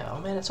Valeska.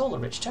 Oh man, it's all a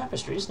rich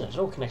tapestry, isn't it? It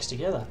all connects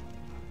together.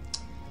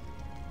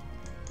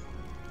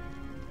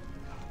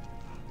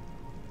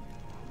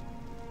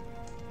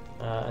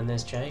 And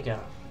there's Jaeger.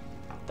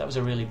 That was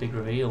a really big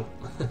reveal.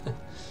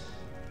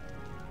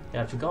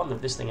 Yeah, I'd forgotten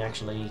that this thing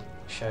actually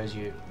shows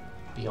you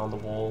beyond the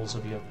walls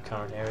of your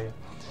current area.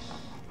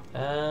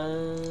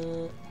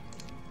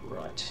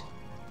 Right.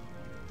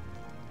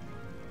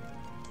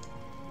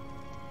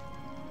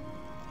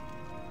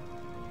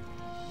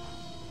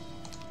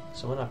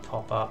 So when I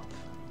pop up,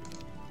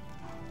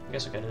 I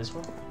guess I'll go to this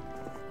one.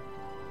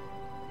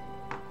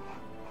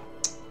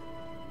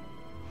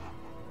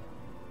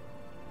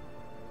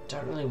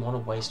 Don't really want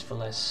to waste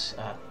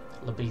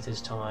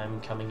Labitha's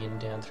time coming in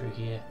down through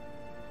here.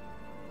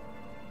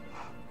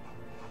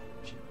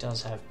 She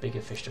does have bigger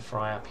fish to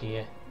fry up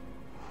here.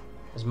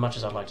 As much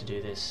as I'd like to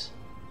do this.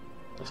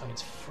 Looks like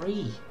it's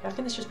free. How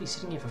can this just be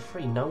sitting here for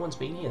free? No one's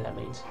been here, that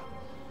means.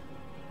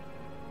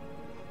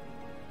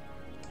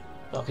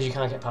 Oh, because you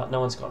can't get past... No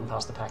one's gotten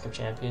past the pack of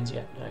champions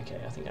yet.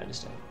 Okay, I think I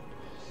understand.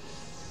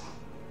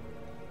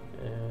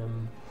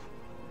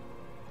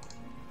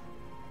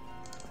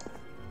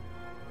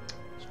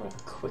 Just want to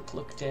have a quick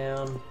look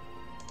down.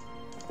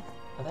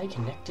 Are they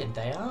connected?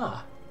 They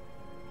are.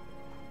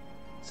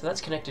 So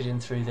that's connected in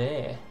through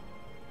there.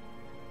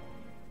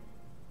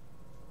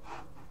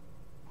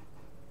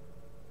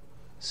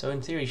 So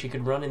in theory she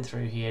could run in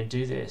through here,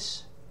 do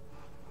this,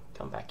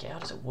 come back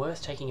out. Is it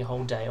worth taking a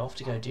whole day off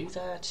to go do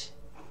that?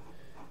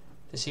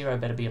 This hero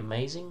better be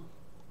amazing.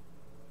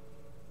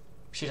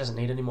 She doesn't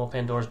need any more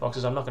Pandora's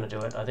boxes. I'm not going to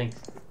do it. I think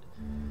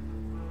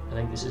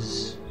this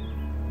is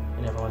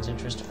in everyone's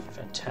interest.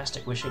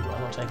 Fantastic wishing well.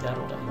 I'll take that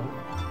all day long.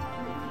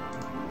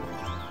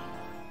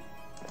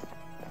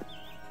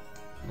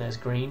 And there's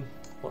green.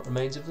 What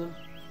remains of them?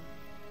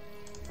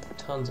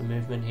 Tons of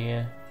movement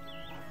here.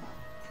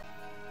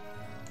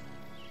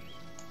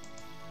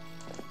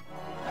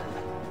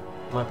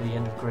 Might be the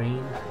end of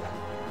green.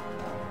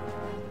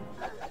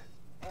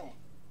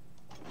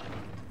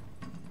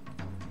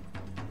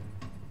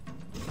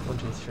 One,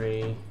 two,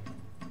 three.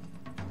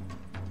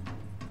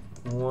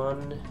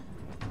 One.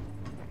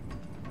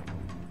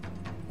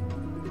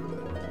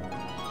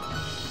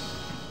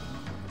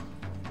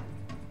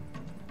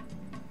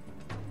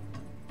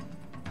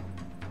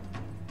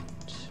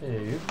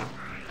 Two.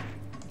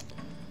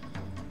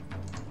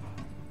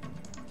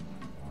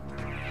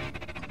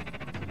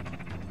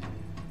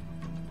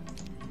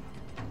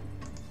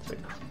 Three.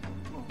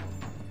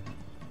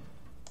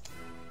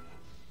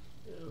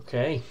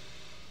 Okay.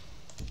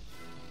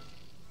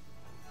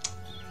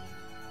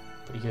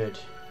 Pretty good.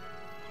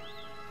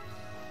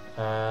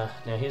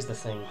 Now here's the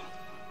thing.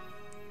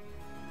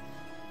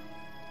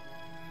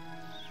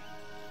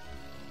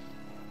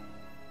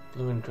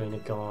 Blue and green are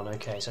gone.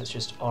 Okay, so it's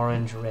just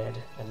orange, red,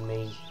 and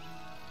me.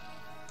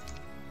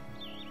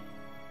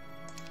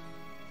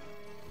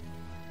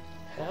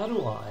 How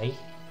do I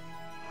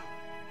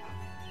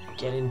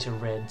get into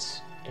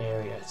red's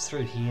area? It's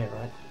through here,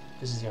 right?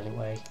 This is the only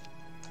way.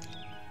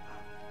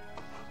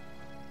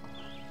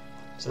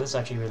 So this is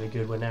actually really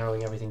good. We're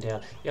narrowing everything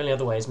down. The only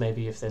other way is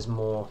maybe if there's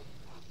more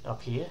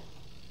up here.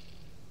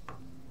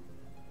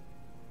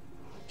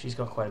 She's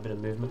got quite a bit of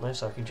movement left,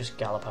 so I can just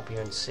gallop up here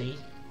and see.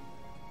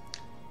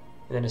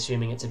 And then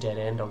assuming it's a dead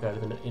end, I'll go to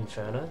the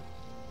Inferno.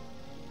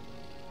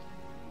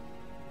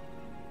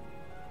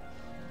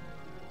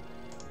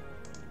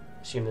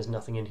 Assume there's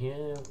nothing in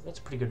here. That's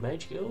a pretty good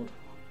mage guild.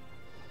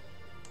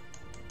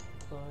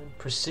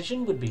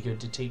 Precision would be good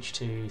to teach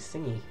to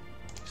Thingy.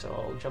 So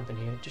I'll jump in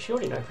here. Does she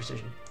already know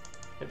precision?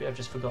 Maybe I've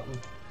just forgotten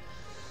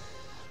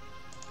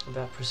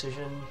about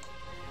precision.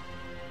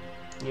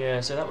 Yeah,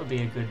 so that would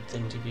be a good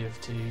thing to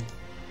give to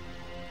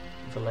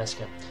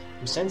Valeska.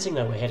 I'm sensing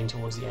though we're heading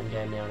towards the end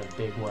game now in a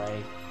big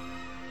way.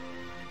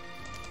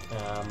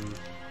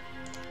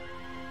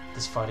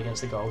 This fight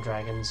against the gold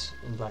dragons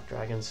and black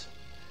dragons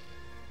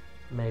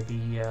may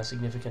be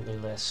significantly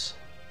less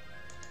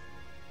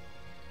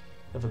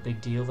of a big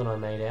deal than I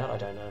made out. I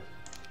don't know.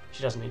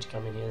 She doesn't need to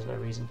come in here, there's no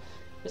reason.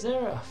 Is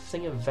there a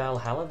thing of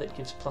Valhalla that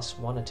gives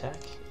 +1 attack?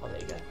 Oh, there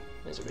you go.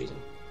 There's a reason.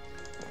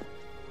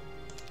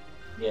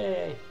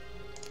 Yay!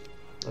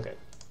 Okay.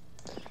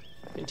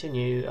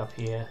 Continue up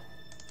here.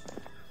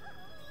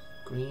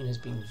 Green has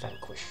been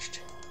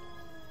vanquished.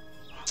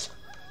 Should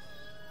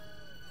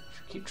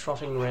we keep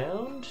trotting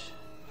around?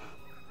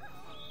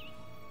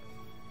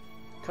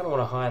 Kind of want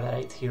to hire that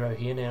 8th hero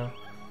here now.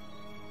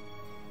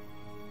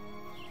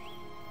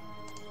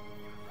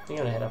 I think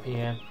I'm going to head up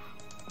here.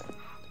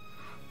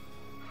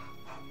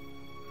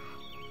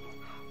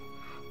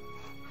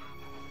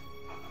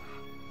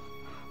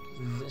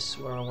 this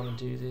where I want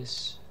to do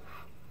this?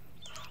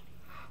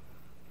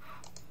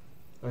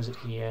 Or is it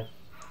here?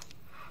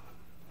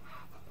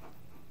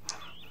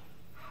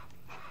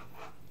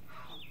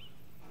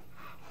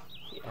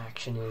 The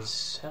action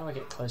is... How do I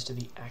get close to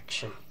the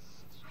action?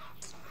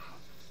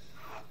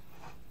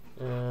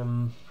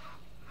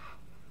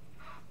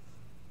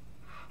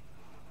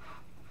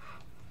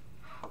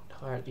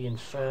 Higher at the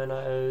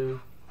Inferno.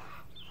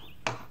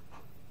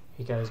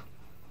 He goes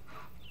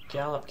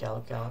gallop,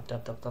 gallop, gallop,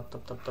 dup, dup, dup,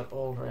 dup, dup, dup,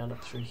 all around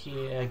up through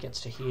here,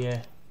 gets to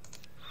here.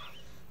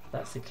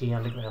 That's the key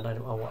underground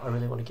item I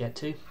really want to get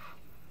to.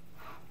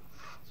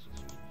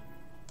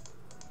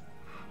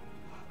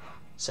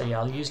 So yeah,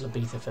 I'll use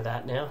Labitha for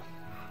that now.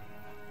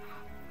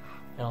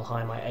 And I'll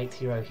hire my 8th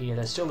hero here.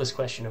 There's still this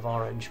question of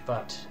orange,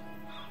 but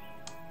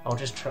I'll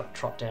just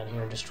trot down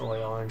here and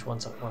destroy orange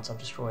once I've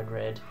destroyed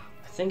red.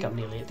 I think I'm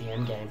nearly at the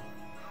end game.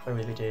 I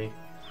really do.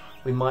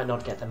 We might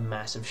not get the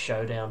massive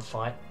showdown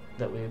fight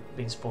that we've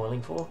been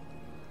spoiling for.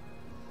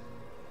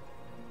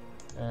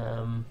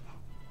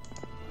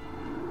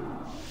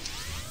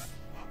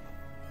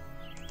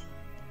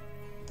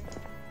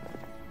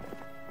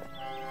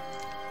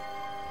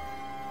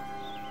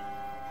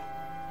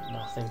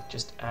 Nothing,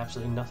 just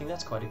absolutely nothing.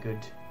 That's quite a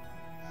good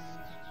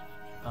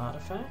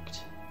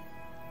artifact.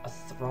 A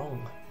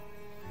throng.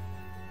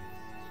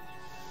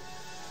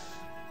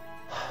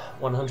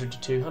 100 to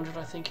 200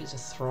 I think is a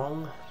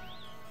throng.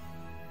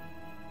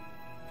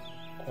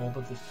 Orb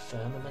of the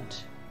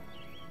Firmament.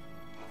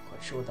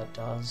 Quite sure what that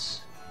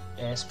does.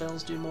 Air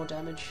spells do more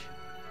damage.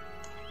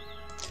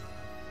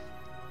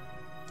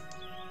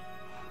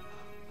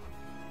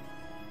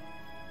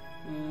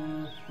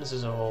 This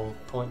is all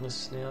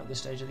pointless now at this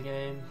stage of the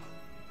game.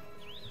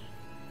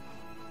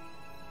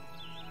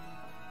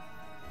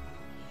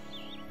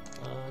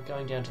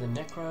 Going down to the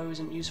Necro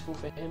isn't useful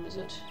for him, is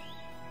it?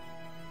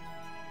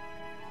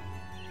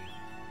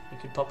 We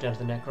could pop down to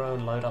the Necro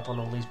and load up on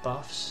all these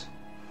buffs.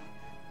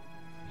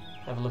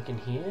 Have a look in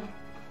here.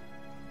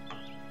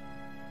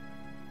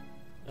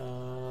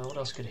 What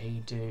else could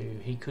he do?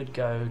 He could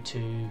go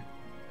to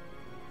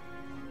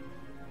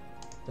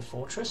the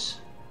fortress.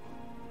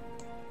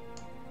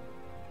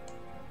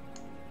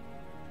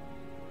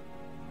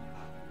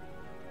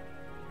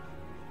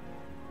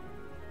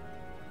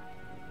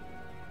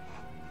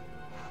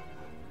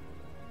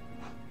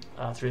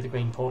 Through the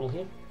green portal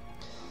here.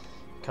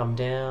 Come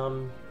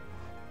down.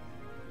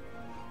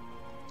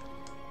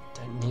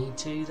 Don't need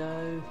to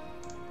though.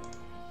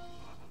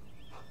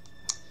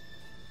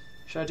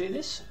 Should I do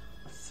this?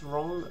 A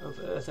throng of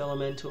earth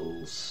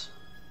elementals.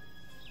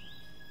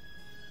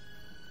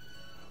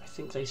 I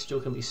think they still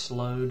can be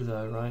slowed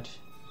though, right?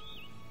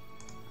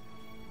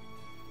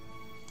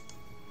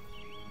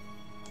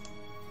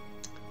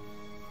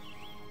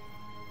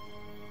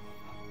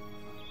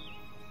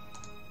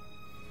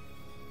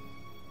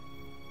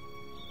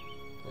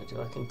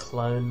 I can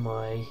clone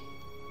my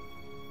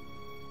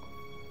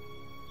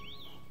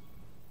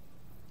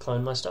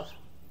stuff.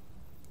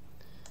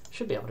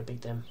 Should be able to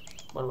beat them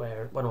one way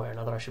or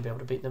another. I should be able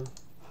to beat them.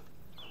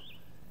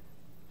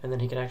 And then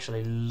he can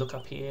actually look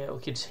up here. Or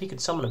he could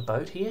summon a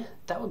boat here.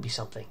 That would be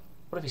something.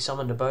 What if he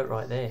summoned a boat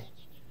right there?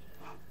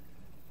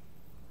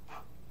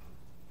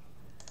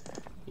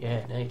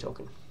 Yeah, now you're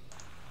talking.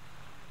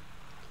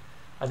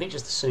 I think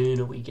just the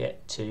sooner we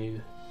get to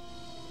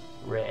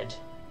red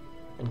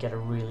and get a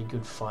really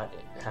good fight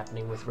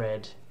happening with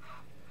red,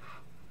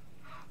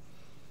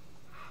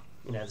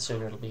 you know, the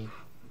sooner it'll be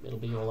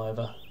all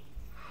over.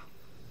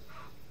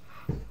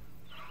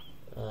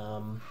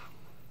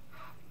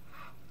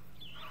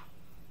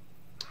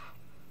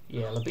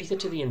 Yeah, Labitha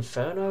to the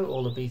Inferno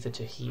or Labitha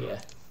to here.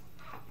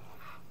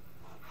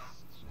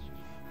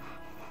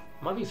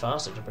 Might be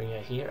faster to bring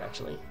her here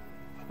actually.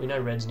 We know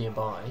red's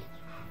nearby.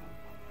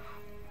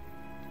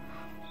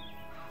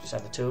 Just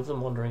have the two of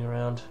them wandering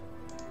around.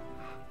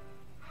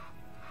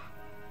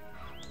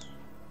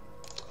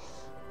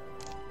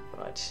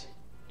 Right.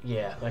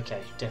 Yeah,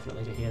 okay,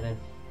 definitely to here then.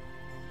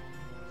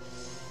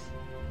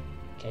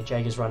 Okay,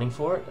 Jaeger's running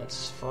for it,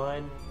 that's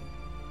fine.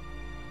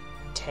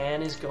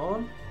 Tan is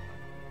gone.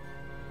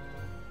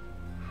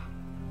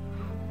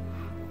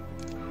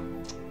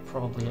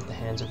 Probably at the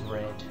hands of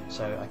red.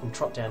 So I can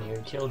trot down here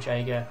and kill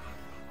Jaeger.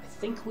 I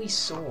think we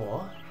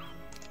saw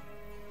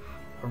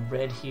a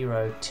red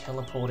hero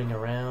teleporting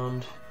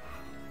around.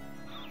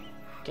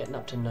 Getting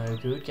up to no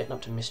good, getting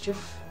up to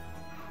mischief.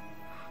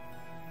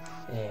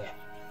 Yeah.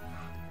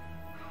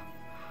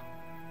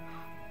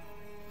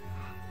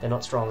 They're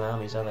not strong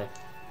armies, are they?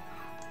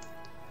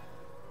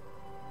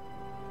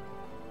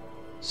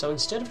 So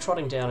instead of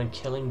trotting down and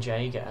killing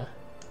Jaeger,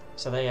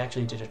 so they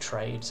actually did a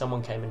trade.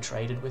 Someone came and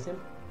traded with him.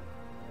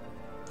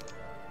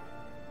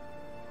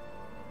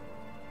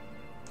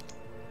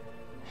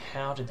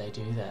 How did they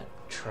do that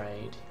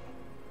trade?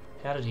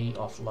 How did he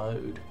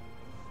offload?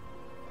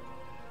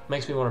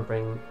 Makes me want to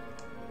bring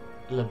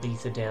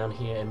Labitha down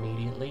here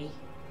immediately.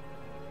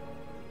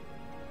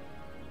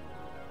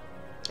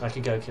 I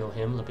could go kill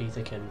him.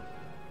 Labitha can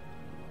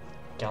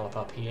gallop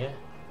up here,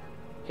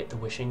 hit the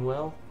wishing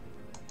well.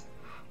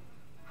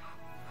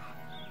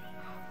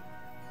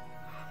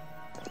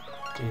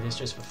 do this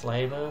just for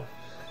flavour.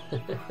 Yeah.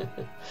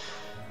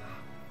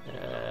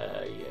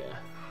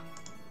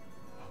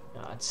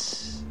 No,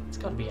 it's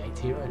got to be 8th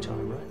hero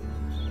time, right?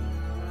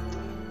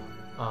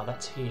 Ah,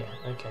 that's here.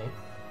 Okay.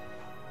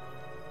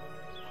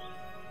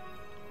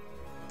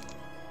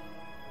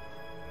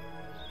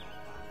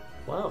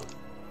 Wow.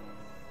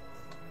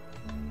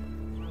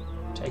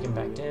 Take him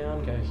back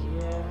down, go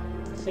here.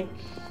 I think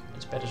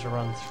it's better to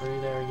run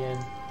through there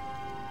again.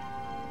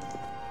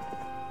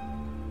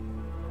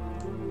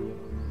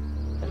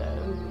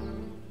 Hello.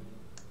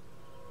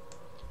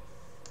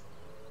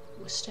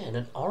 We're standing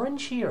an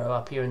orange hero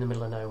up here in the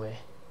middle of nowhere.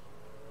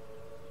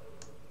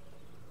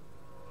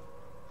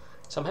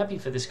 So I'm happy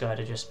for this guy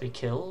to just be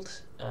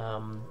killed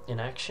in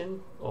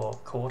action, or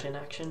caught in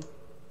action.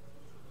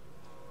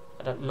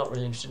 I'm not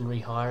really interested in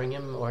rehiring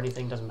him or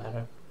anything, doesn't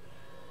matter.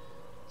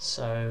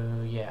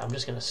 So yeah, I'm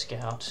just going to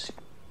scout,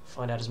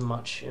 find out as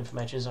much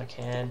information as I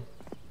can.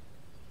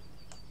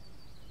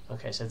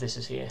 Okay, so this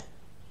is here.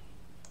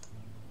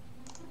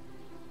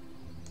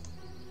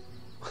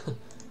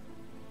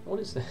 What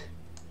is that?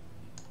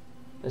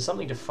 There's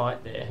something to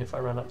fight there if I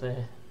run up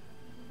there.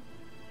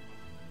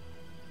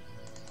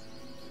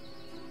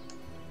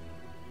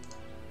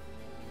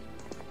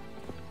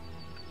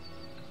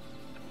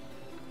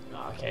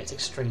 Okay, it's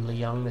extremely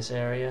young, this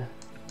area.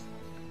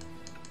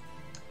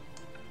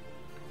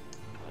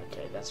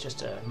 Okay, that's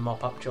just a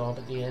mop-up job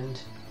at the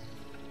end.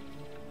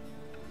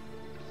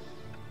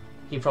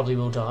 He probably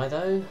will die,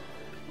 though,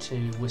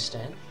 to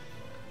withstand.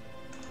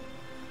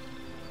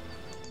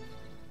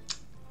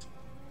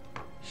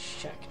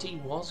 Shakti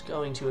was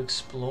going to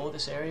explore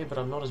this area, but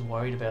I'm not as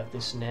worried about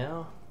this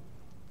now.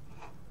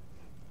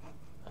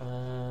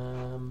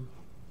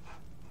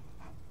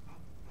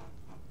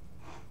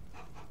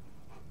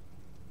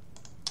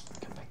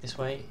 This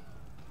way.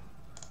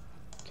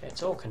 Okay,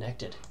 it's all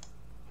connected.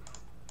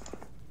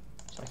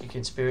 It's like a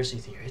conspiracy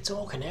theory. It's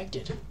all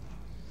connected.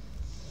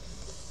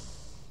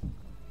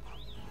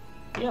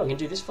 Yeah, we can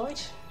do this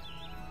fight.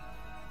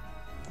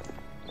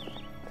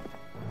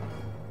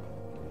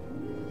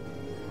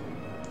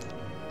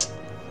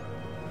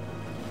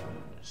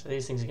 So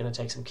these things are going to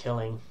take some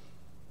killing.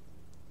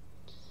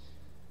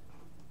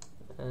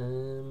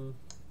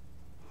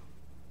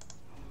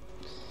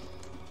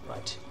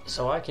 Right,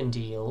 so I can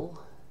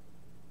deal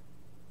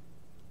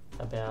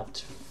about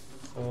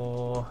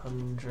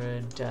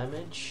 400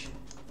 damage.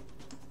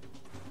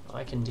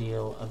 I can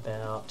deal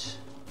about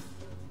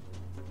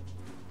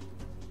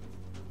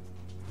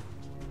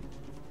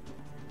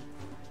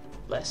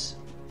less.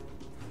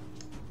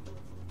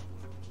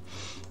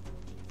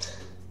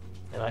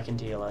 And I can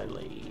deal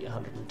only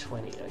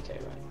 120. Okay,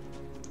 right.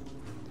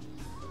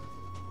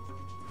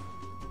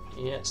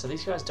 Yeah, so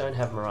these guys don't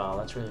have morale.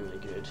 That's really, really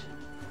good.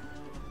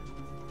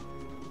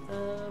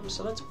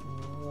 So let's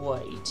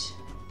wait.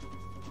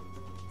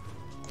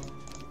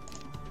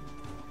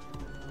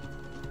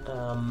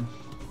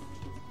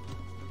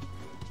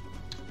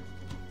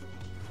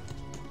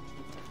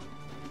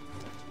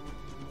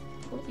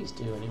 What do these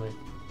do anyway?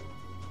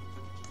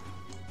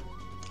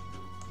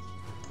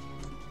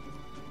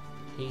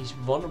 He's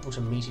vulnerable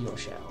to meteor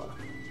shower.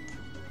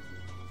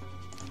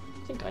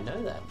 I think I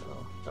know that.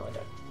 Oh, no, I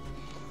don't.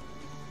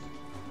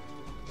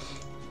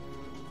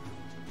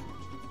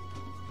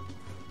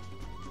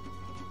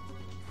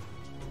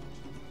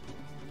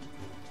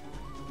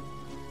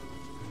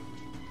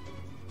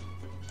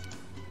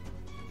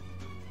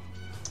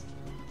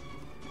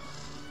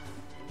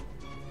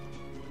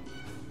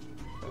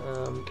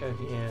 Go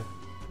here.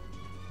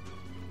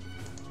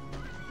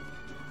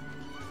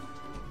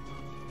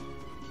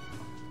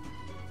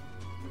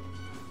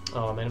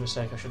 Oh, I made a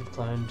mistake. I should have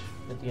cloned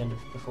at the end of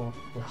before.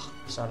 Ugh,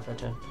 start of her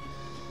turn.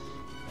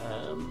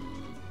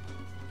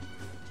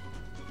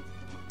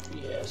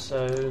 Yeah,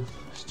 so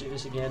let's do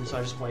this again. So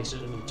I just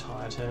wasted an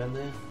entire turn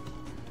there.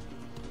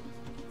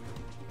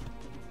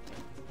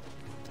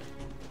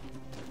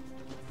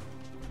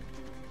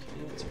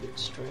 Okay, that's a bit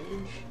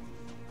strange.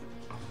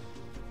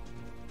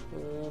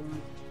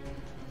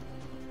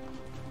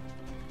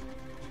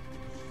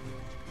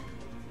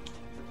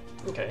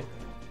 Okay.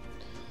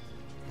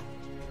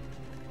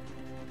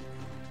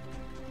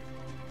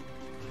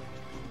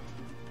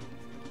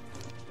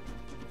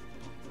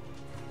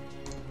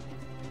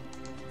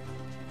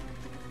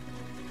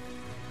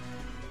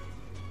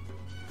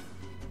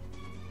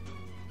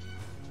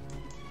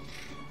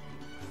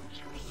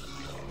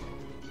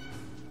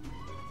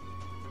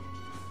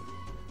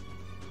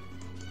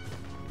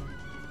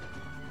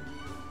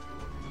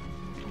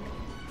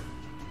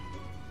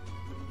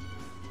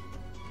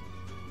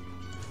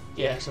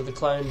 Yeah, so the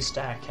clone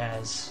stack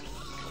has...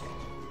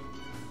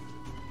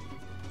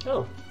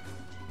 Oh.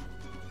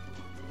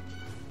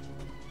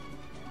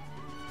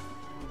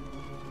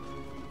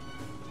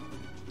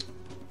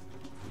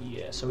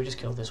 Yeah, so we just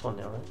killed this one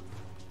now, right?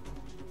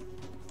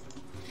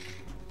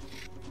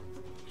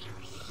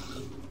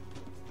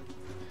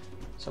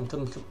 So I'm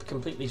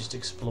completely just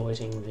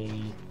exploiting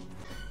the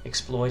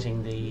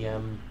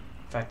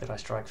fact that I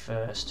strike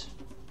first.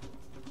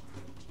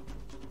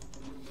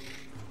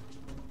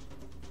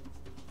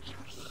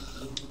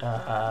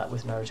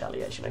 with no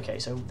retaliation. Okay,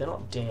 so they're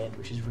not dead,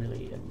 which is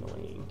really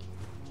annoying.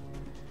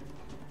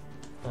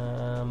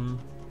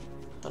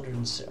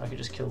 106. I could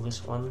just kill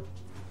this one.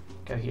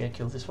 Go here,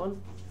 kill this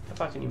one. How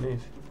far can you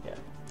move? Yeah.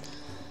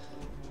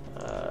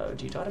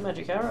 Do you die to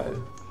magic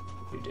arrow?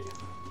 You do.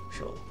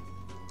 Sure.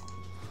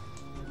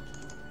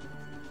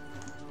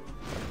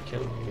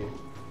 Kill you.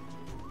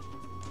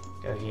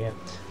 Go here.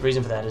 The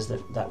reason for that is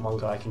that that one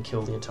guy can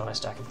kill the entire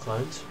stack of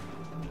clones.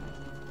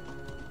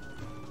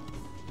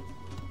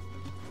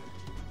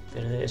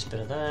 Bit of this,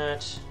 bit of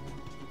that.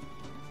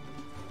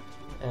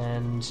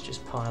 And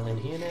just pile in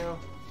here now.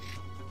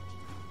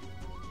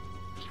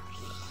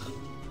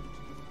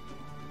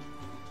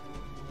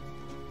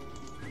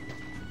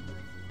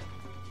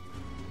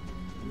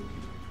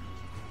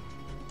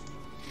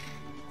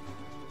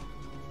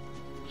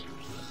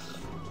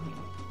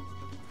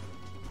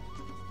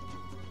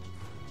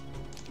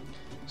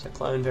 So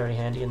clone very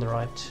handy in the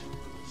right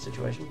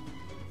situation.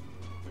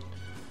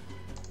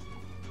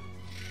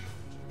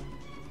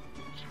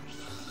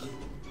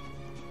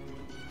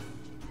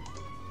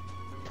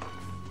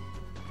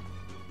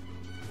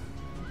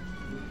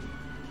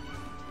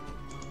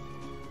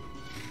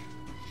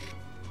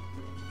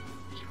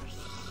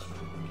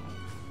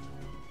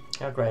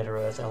 How great are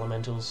Earth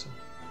Elementals?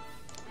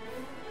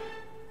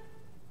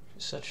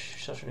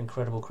 Such an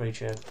incredible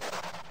creature.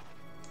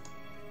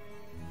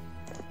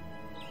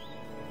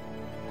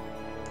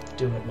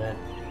 Do it, man.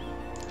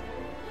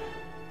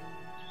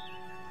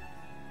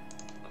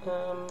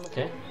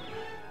 Okay.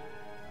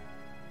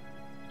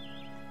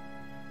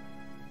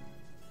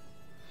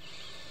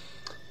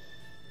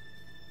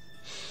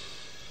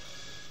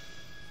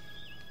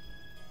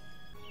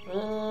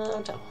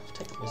 I'll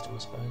take the wisdom, I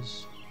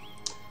suppose.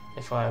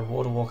 If I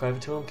water walk over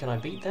to him, can I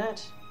beat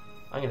that?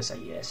 I'm going to say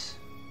yes.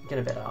 Get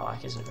a better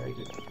arc isn't a very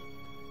good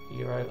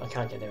hero. I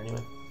can't get there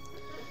anyway.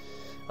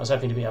 I was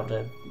hoping to be able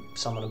to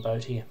summon a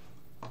boat here.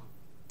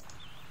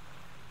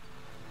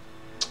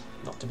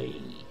 Not to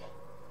be.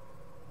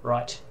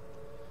 Right.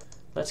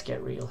 Let's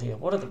get real here.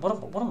 What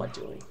am I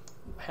doing?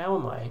 How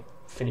am I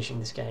finishing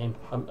this game?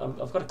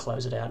 I've got to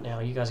close it out now.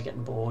 You guys are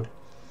getting bored.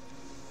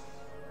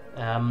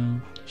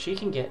 She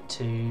can get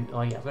to...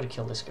 Oh yeah, I've got to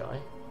kill this guy.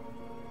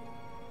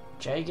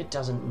 Jaeger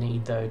doesn't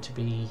need, though, to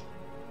be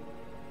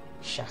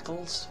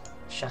shackled.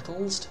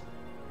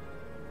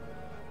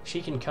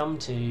 She can come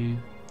to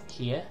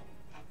here,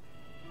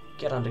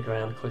 get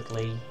underground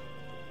quickly.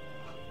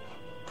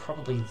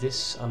 Probably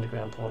this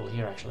underground portal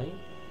here, actually.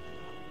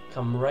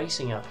 Come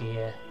racing up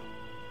here.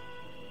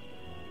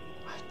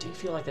 I do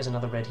feel like there's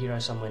another red hero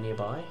somewhere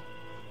nearby.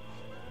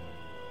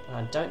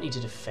 I don't need to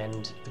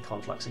defend the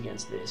Conflux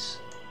against this.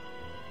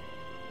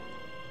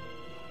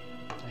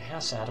 How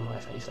sad am I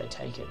if they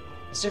take it?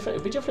 It's different.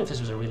 It'd be different if this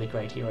was a really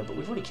great hero, but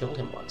we've already killed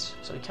him once,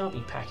 so he can't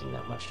be packing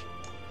that much,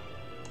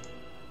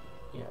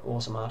 you know,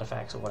 awesome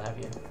artifacts or what have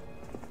you.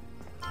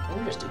 Let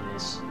me just do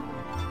this.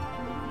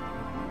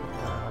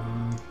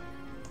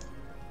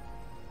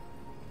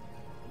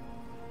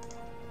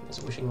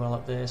 There's a wishing well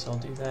up there, so I'll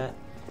do that.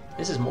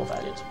 This is more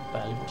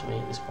valuable to me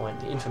at this point.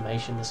 The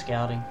information, the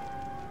scouting.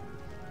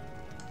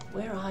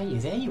 Where are you?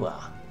 There you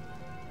are.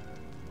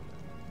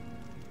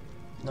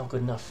 Not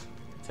good enough,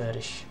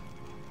 Verdish.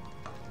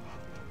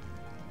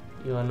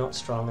 You are not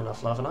strong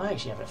enough, love, and I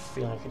actually have a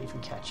feeling I could even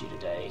catch you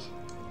today.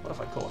 What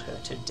if I caught her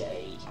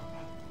today?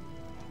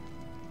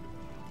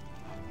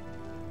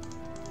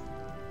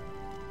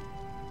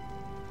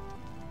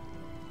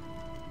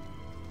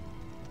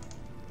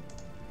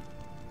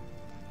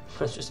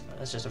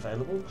 That's just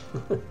available.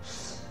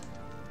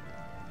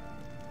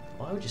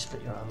 Why would you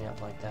split your army up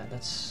like that?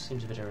 That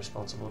seems a bit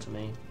irresponsible to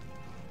me.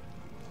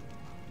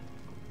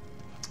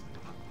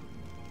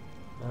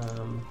 I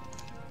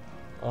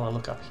want to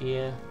look up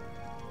here.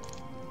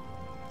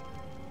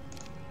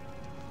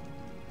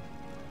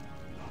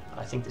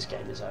 I think this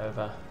game is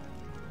over.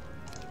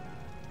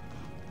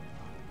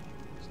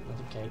 There's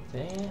another gate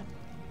there.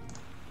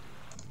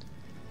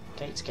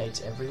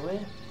 Gates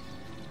everywhere.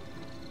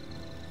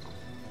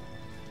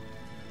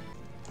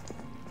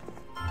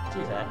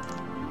 Do that.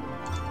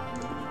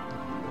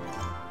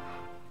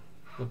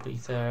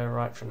 Lubitha,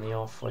 right from the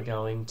off, we're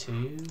going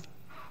to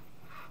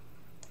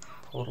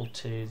portal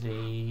to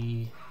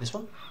this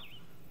one.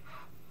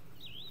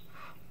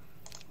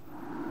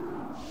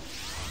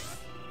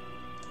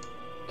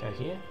 Go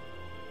here.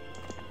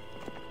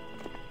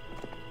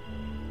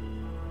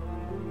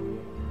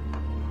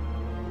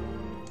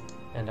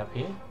 And up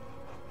here.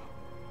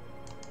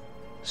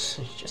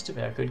 Just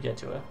about could get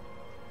to her.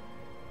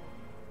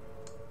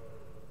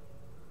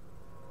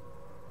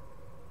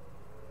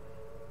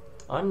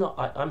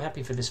 I'm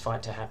happy for this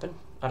fight to happen.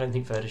 I don't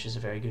think Verdish is a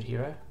very good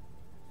hero.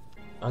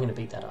 I'm going to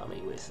beat that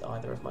army with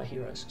either of my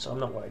heroes, so I'm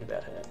not worried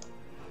about her.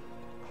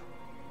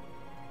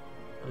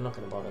 I'm not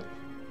going to bother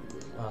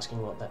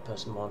asking what that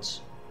person wants.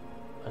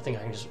 I think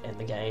I can just end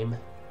the game.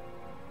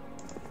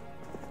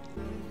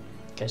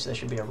 Okay, so there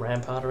should be a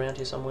rampart around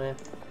here somewhere.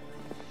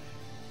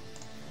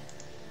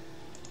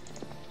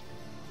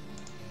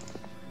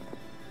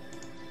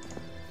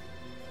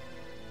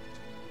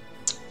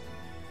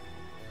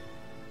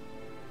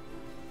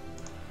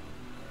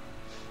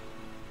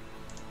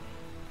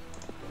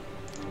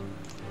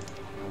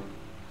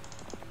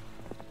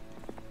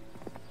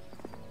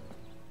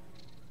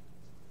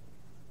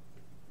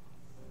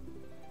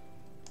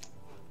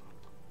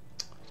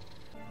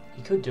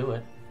 could do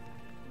it.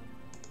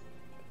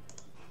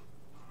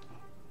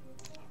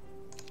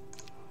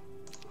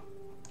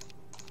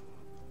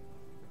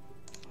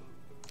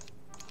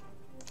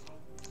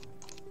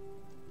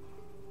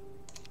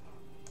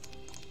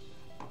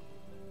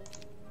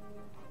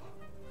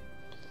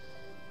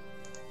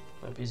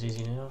 Might be as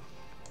easy now.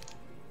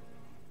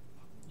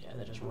 Yeah,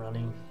 they're just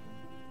running.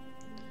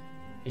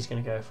 He's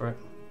gonna go for it.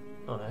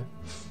 Oh no.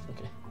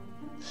 Okay.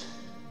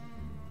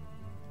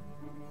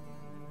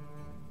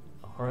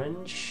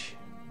 Orange.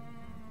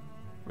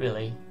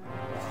 Really?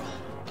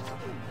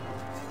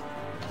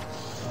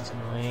 That's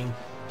annoying.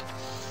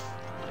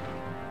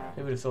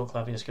 Who would have thought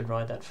Clavius could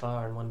ride that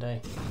far in one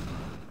day?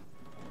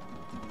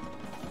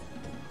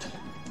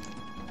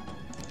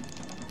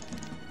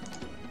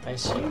 I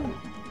assume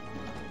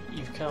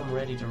you've come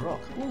ready to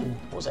rock. Ooh,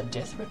 what was that?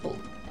 Death Ripple?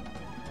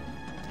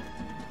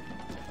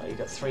 Oh, you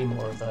got 3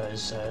 more of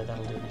those, so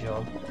that'll do the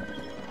job.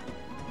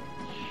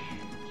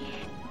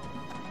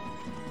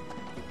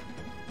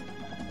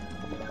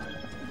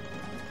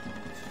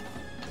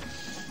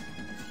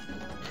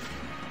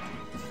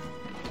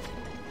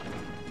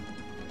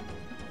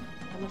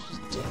 How much does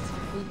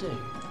Death Ripple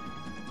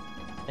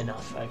do?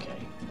 Enough,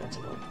 okay. That's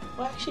enough.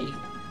 Well, actually,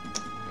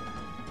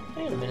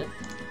 hang on a minute.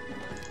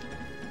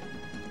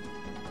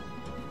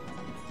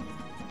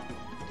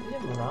 Do we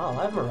have morale?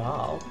 I have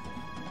morale.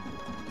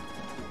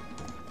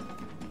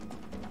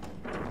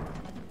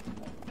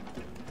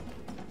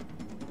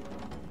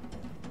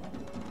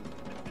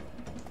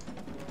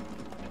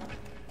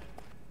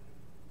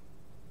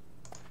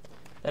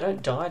 They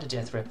don't die to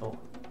Death Ripple.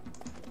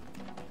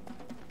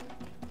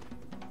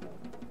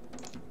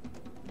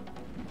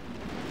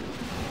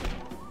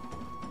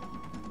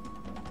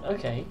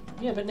 Okay,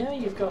 yeah, but now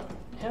you've got...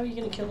 How are you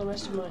going to kill the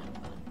rest of my...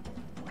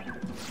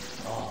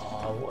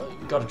 Oh,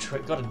 we got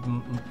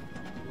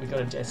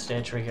a death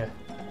stare trigger.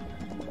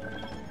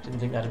 Didn't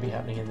think that'd be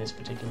happening in this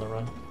particular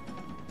run.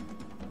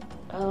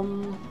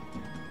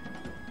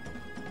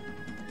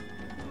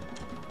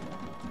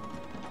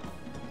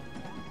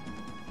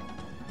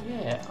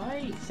 Yeah,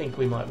 I think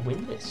we might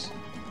win this.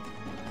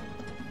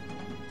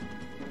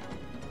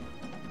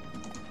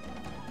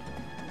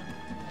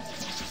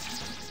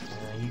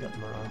 You got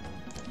morale.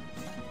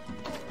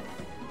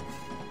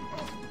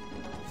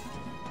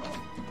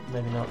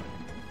 Maybe not.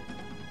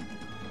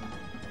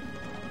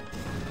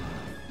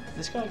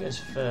 This guy goes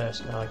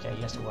first. No, okay,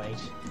 he has to wait.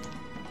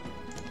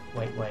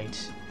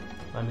 Wait.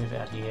 I move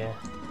out here.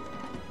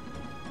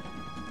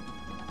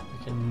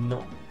 We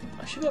cannot...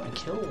 I should be able to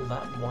kill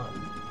that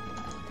one.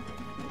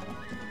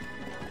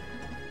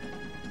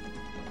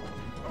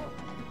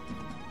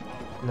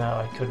 No,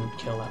 I couldn't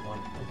kill that one.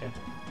 Okay.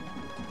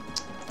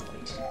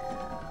 Wait.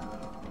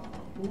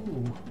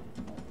 Ooh.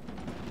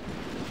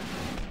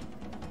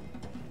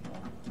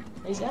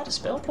 He's out of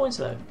spell points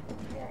though.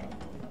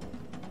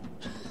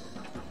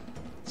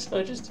 So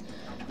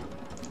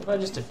if I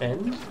just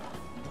defend,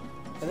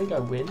 I think I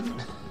win.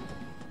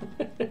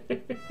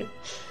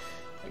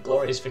 A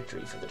glorious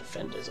victory for the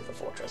defenders of the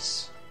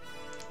fortress.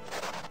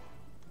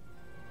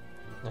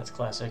 That's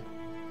classic.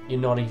 You're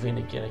not even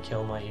gonna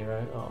kill my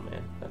hero. Oh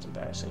man, that's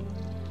embarrassing.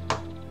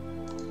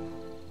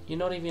 You're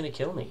not even gonna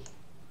kill me.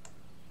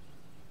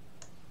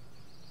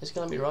 It's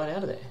gonna be right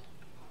out of there.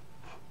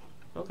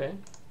 Okay.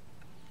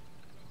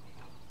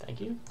 Thank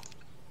you.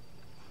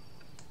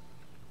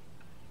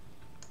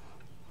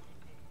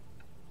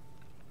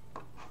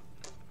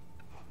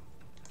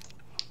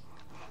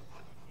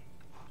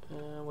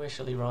 Where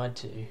shall he ride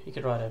to? He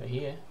could ride over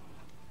here.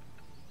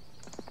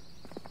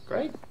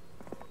 Great.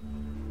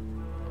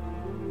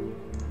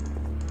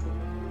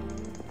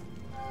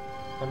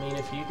 I mean,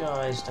 if you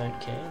guys don't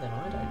care, then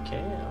I don't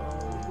care.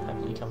 I'll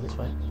happily come this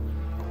way.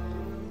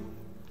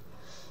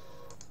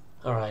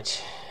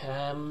 Alright,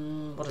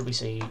 what did we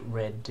see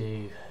Red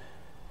do?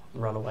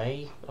 Run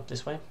away up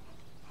this way.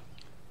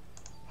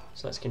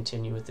 So let's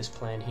continue with this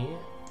plan here.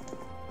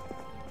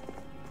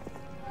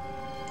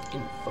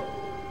 Info.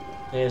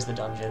 There's the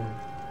dungeon.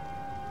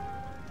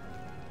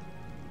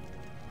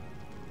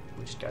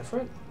 We'll just go for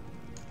it.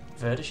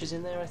 Verdish is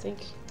in there, I think.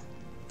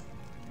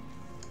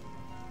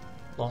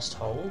 Lost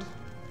Hold.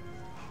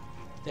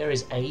 There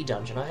is a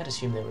dungeon. I had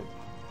assumed there were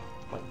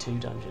like 2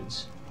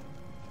 dungeons.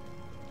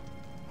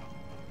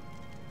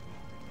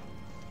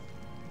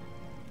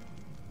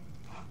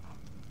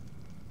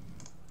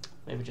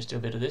 Maybe just do a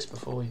bit of this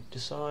before we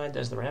decide.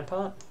 There's the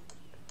rampart.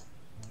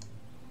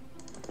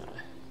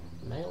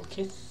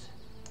 Malekith.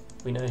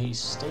 We know he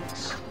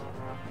stinks.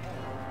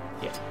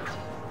 Yeah.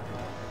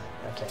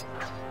 Okay.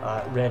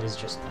 Red is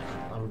just...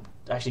 I'm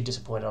actually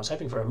disappointed. I was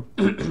hoping for a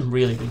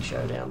really big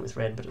showdown with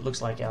Red, but it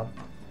looks like our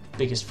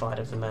biggest fight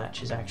of the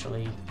match is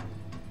actually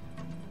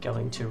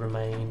going to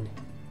remain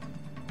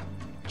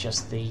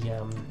just the...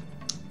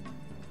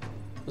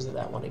 was it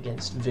that one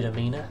against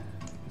Vitamina?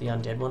 The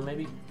undead one,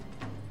 maybe?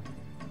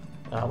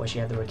 Where she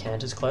had the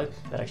Recanter's Cloak.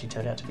 That actually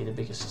turned out to be the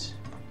biggest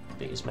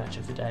match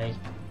of the day.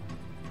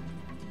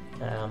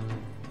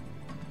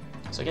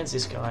 So against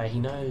this guy, he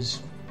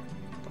knows...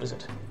 What is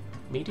it?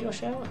 Meteor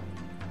Shower?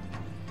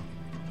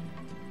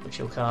 which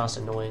he'll cast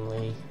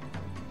annoyingly.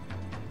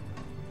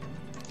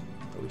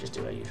 But we just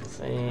do our usual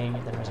thing,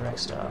 and then resurrect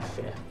stuff.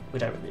 Yeah, we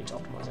don't really need to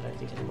optimize, I don't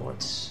think, anymore.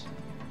 It's...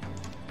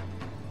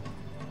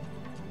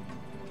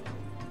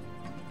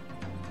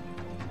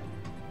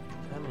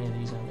 How many of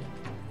these are there?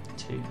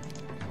 2.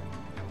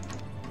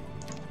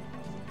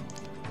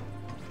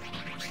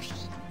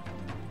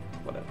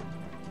 Whatever.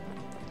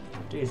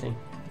 Do you think?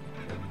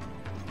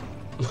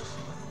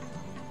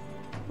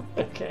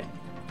 Okay.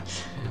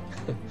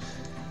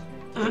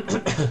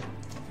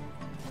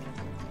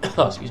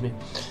 Oh, excuse me.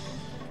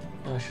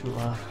 I shouldn't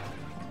laugh.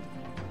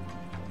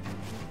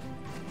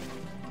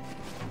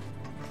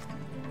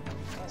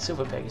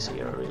 Silver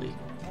Pegasi are a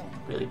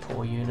really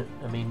poor unit.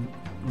 I mean,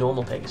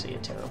 normal Pegasi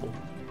are terrible.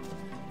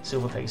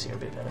 Silver Pegasi are a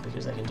bit better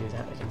because they can do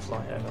that. They can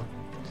fly over.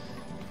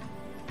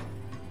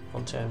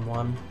 On turn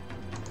 1.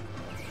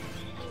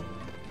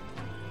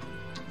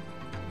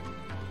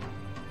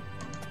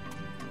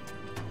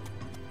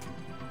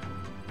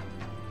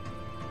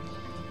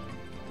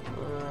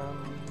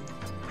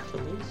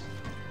 Kill these.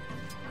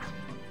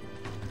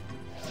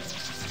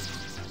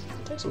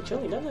 Take some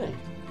killing, don't they?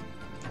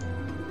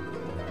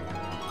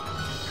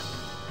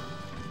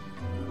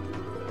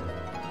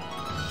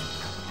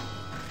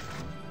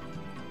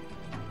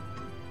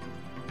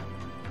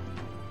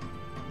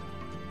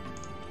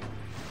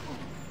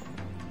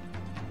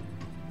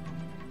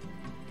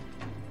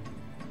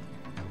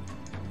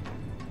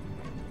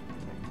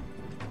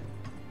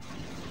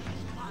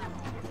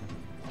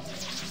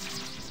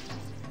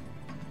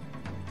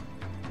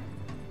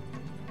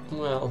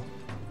 Well,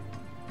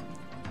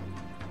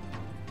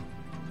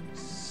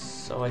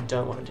 so I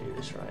don't want to do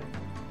this, right?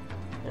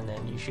 And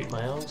then you shoot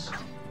my elves?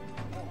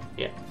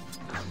 Yeah.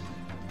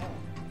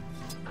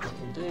 What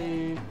we'll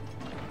do...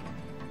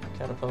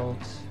 Catapult.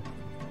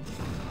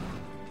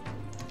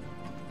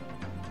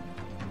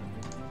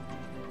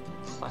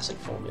 Classic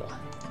formula.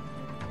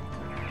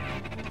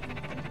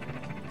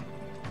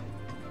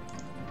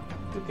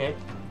 Okay.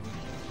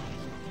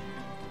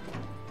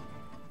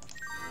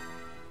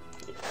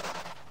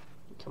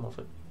 Come off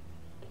it.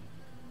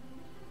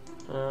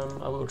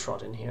 I will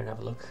trot in here and have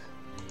a look.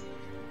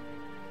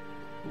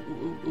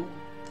 Ooh.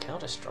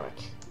 Counter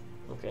Strike.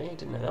 Okay,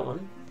 didn't know that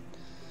one.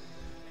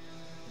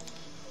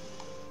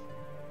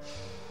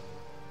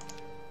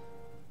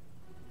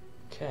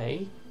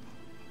 Okay.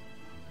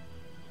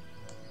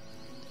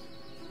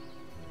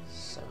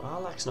 So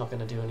Arlak's not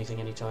going to do anything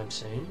anytime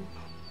soon.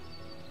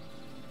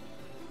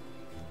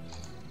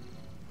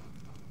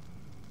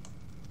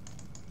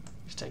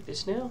 Just take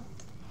this now.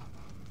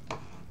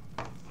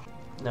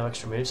 No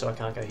extra move, so I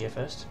can't go here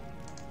first.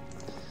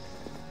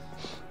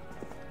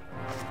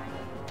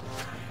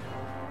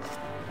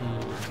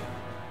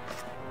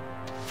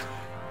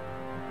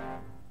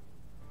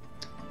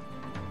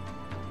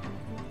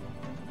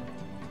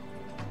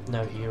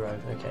 No hero.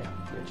 Okay,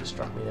 it just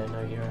struck me there.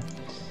 No hero.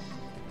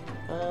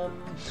 I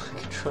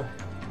could try.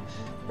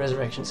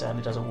 Resurrection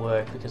sadly doesn't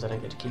work because I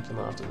don't get to keep them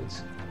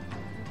afterwards.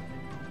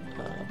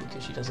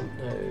 Because she doesn't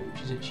know.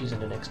 She's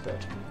isn't an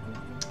expert.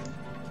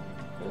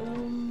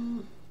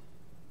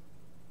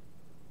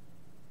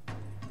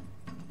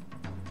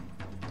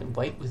 Can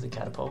wait with the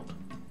catapult.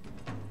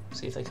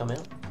 See if they come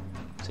out.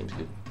 Seems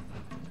good.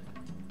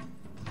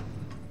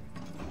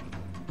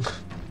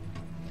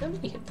 How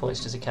many hit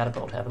points does a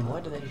catapult have, and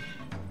why do they?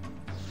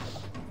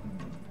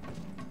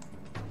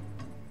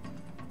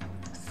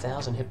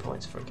 1,000 hit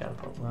points for a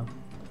catapult. Wow.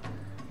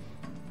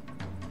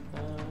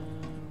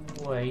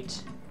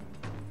 Wait.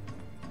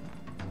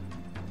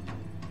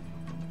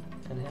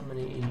 And how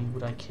many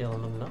would I kill?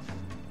 Not enough.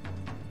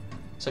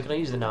 So can I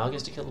use the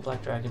Nagas to kill the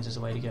black dragons as a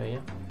way to go?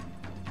 Yeah.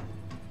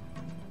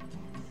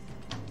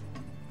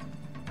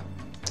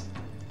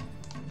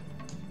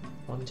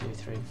 One, 2,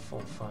 3,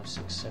 4, 5,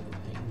 6, 7,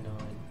 8, 9.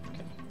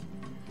 Okay.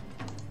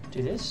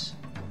 Do this.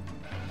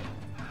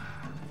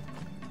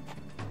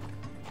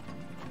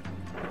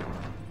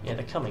 Yeah,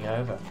 they're coming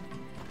over.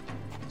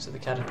 So the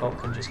catapult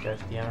can just go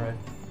for the arrow.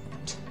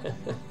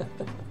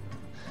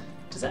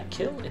 Does that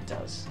kill? It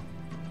does.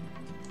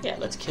 Yeah,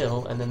 let's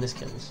kill, and then this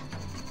kills.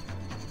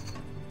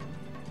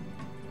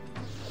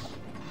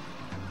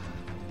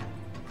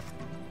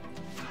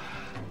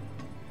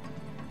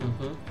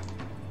 Mm-hmm.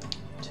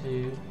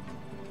 2.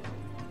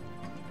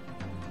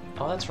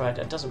 Oh, that's right,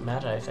 it doesn't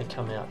matter if they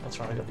come out. That's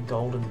right, I got the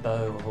golden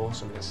bow of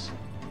awesomeness.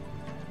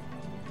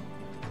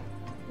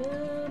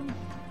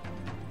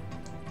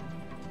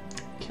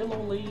 Kill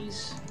all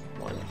these.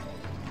 Why not?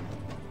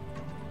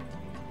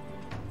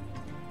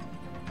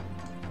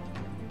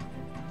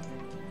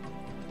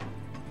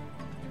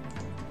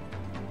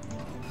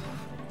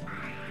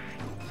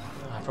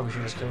 Oh, I probably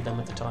should have just killed them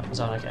with the Titans.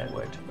 Oh, okay, it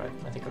worked. Right,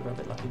 I think I got a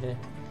bit lucky there.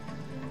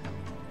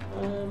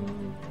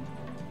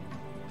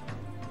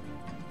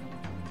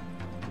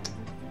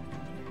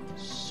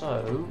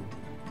 So,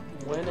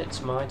 when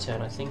it's my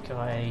turn, I think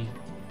I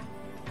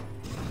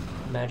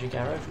magic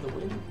arrow for the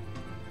win.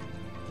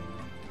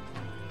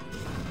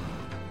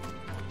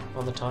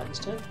 On the Titan's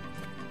turn.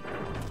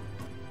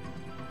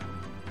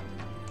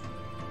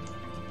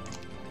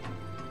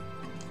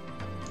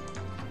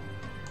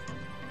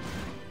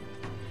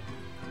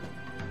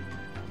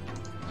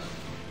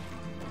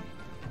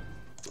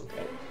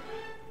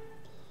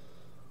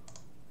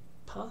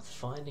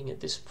 finding at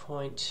this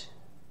point.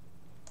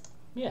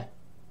 Yeah.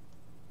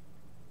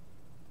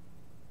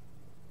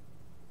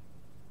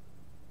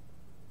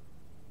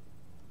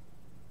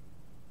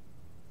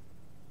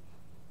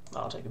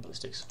 I'll take the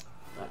ballistics.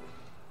 Right.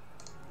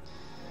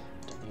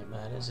 Don't think it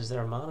matters. Is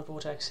there a mana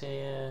vortex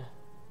here?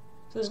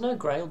 So there's no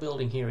Grail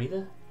building here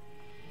either.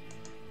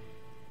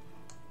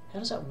 How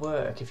does that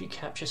work? If you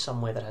capture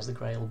somewhere that has the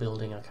Grail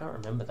building, I can't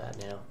remember that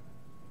now.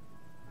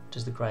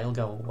 Does the Grail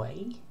go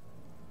away?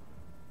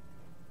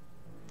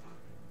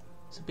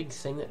 It's a big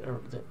thing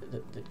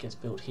that gets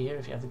built here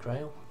if you have the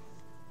Grail.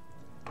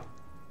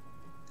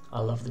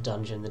 I love the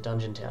dungeon. The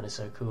dungeon town is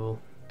so cool.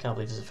 Can't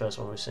believe this is the first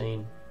one we've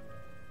seen.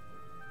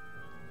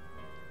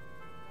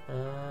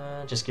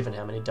 Just given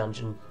how many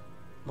dungeon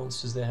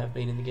monsters there have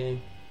been in the game.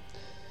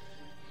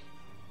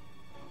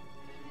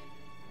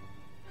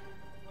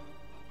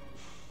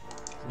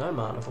 No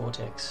mana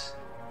vortex.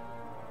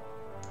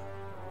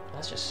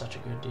 That's just such a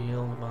good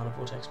deal, the mana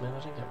vortex, man. I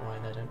don't get why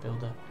they don't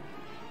build that.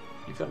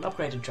 You've got an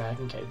upgraded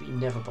dragon cave, but you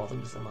never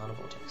bothered with the mana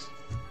vortex.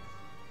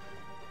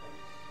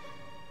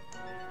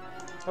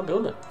 I'm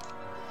building it.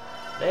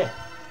 There.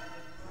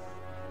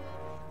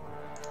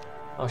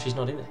 Oh, she's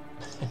not in there.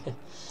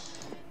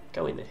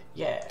 Go in there.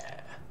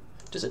 Yeah.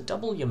 Does it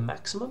double your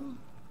maximum?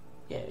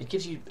 Yeah, it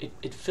gives you...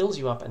 It fills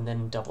you up and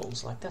then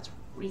doubles. Like, that's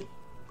really,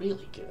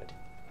 really good.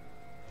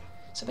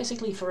 So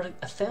basically, for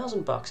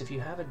 $1,000, if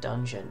you have a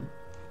dungeon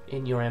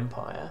in your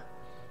empire,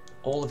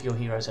 all of your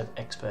heroes have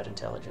expert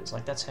intelligence.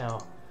 Like, that's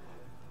how...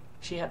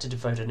 She had to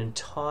devote an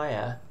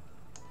entire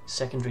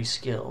secondary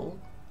skill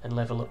and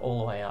level it all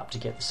the way up to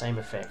get the same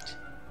effect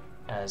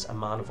as a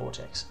mana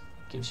vortex.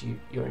 Gives you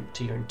your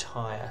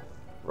entire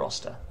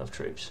roster of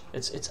troops.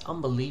 It's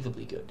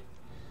unbelievably good.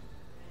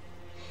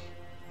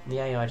 The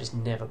AI just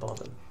never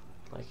bothered.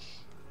 Like,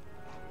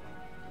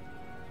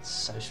 it's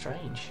so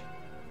strange.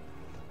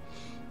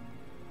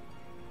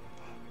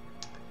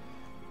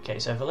 Okay,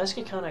 so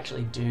Valeska can't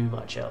actually do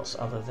much else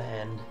other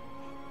than,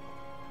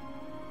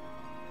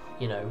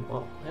 you know,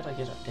 well, how did I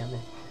get up down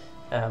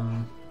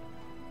there?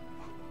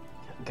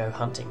 Go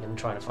hunting and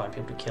trying to find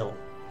people to kill.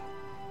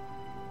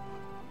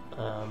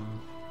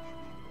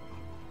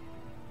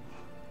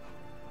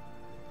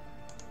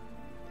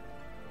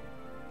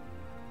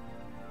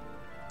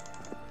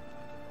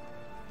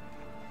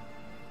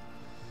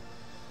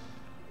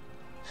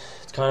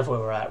 It's kind of where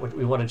we're at.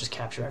 We want to just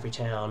capture every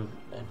town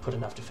and put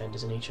enough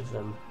defenders in each of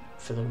them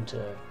for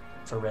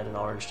red and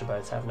orange to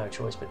both have no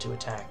choice but to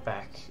attack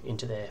back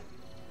into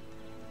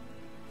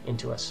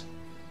us.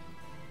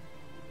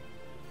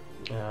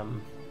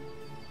 And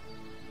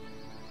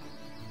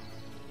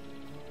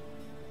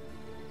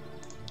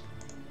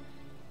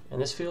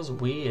this feels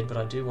weird, but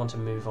I do want to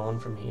move on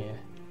from here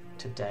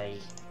today,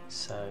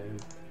 so...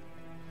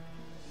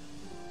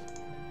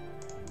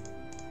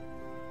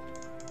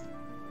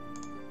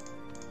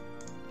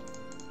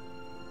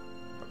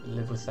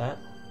 live with that.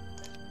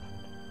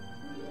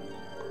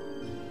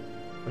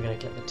 We're going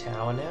to get the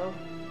tower now.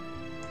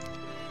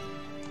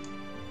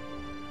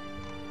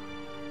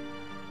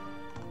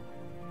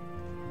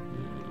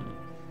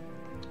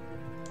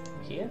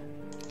 Here?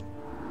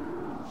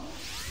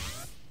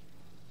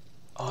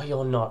 Oh,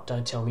 you're not.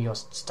 Don't tell me you're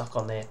stuck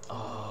on there.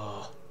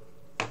 Oh,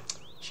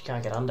 she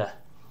can't get under.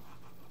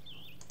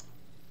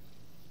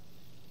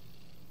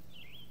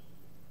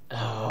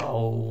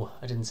 Oh,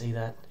 I didn't see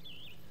that.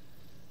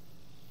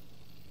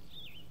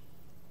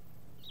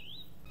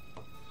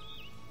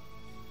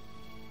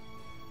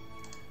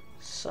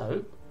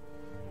 So,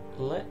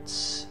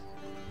 let's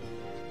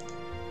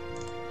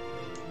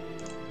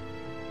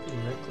be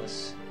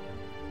reckless.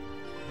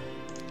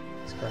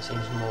 This guy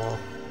seems more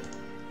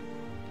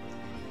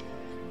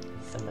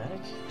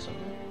thematic or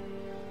something.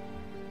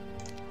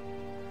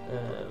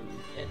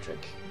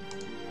 Edric.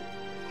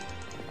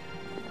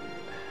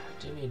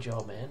 Do me a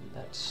job, man.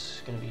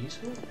 That's going to be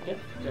useful. Yep,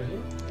 go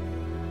here.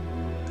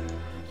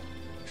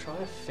 Try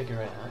to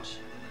figure out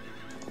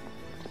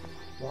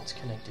what's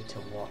connected to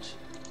what.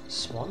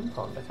 Swan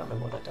Pond? I can't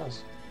remember what that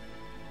does.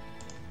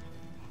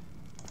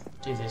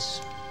 Do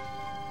this.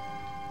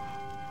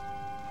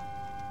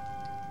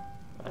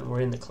 And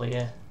we're in the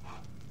clear.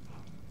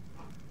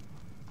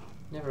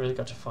 Never really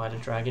got to fight a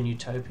dragon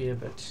utopia,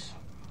 but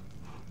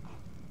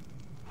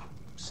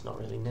it's not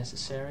really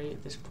necessary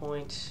at this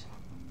point.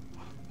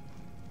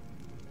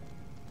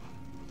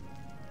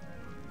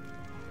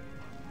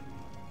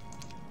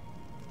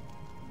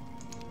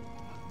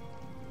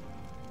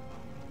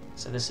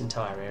 So this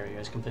entire area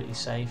is completely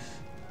safe.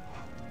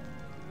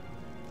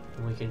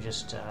 And we can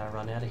just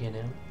run out of here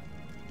now.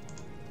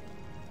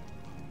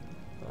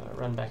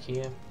 Run back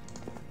here.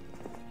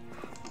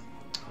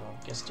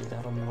 I guess do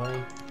that on the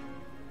way.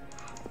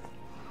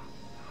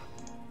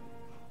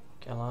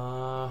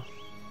 Galar.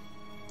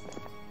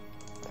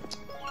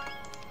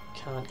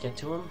 Can't get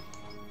to him.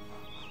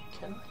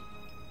 Can I?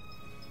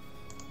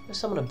 There's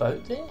someone on a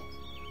boat there?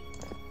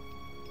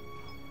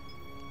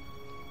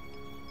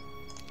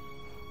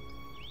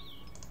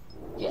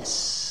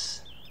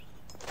 Yes.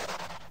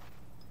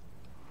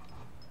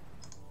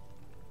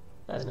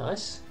 That's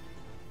nice.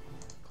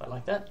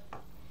 like that.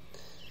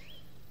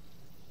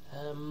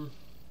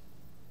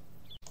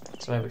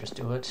 So maybe we'll just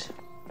do it.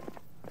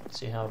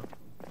 See how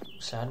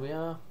sad we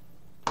are.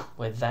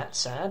 We're that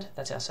sad.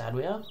 That's how sad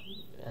we are,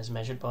 as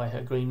measured by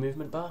her green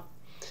movement bar.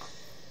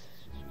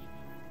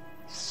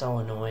 So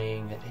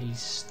annoying that he's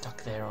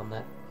stuck there on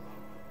that.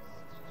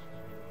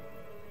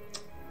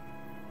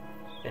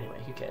 Anyway,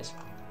 who cares?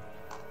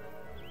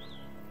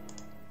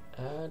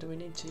 Do we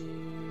need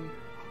to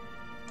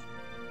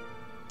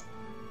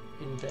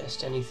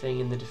invest anything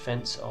in the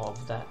defense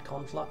of that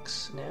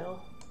Conflux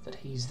now that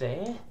he's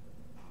there?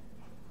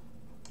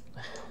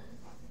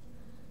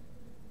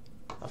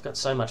 I've got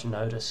so much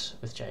notice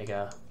with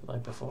Jaeger,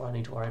 like before I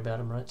need to worry about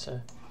him, right? So,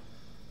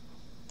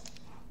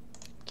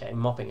 okay,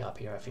 mopping up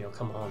here, I feel.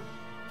 Come on.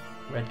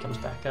 Red comes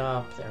back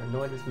up. They're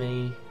annoyed with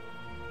me.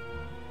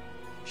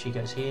 She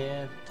goes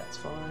here. That's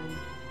fine.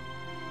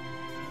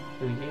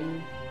 Who are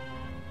you?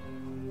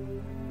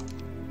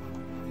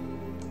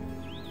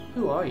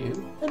 Who are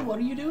you? And what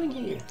are you doing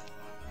here?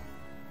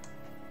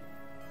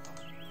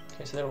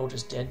 Okay, so they're all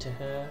just dead to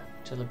her,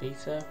 to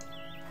Labitha.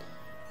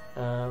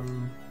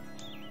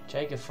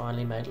 Jaeger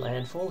finally made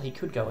landfall. He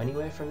could go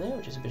anywhere from there,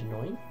 which is a bit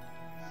annoying.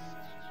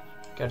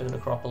 Go to the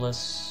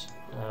Necropolis.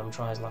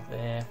 Try his luck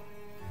there.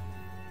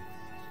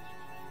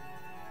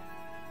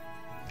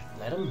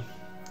 Let him.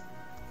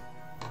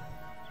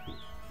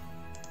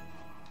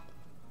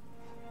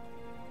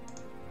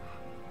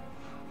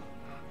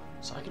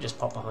 So I could just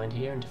pop behind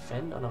here and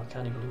defend. Oh no, I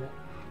can't even do that.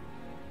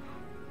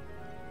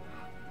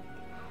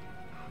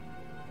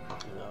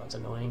 Oh, it's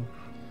annoying.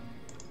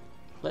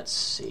 Let's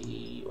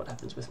see what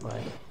happens with my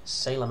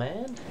Sailor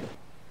Man.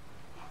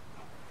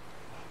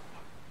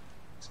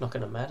 It's not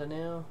going to matter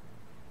now.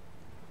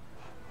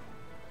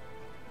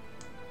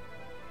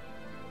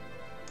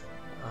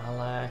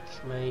 Alak,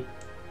 mate.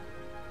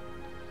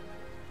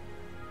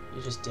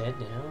 You're just dead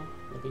now.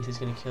 Labitha's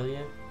going to kill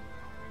you.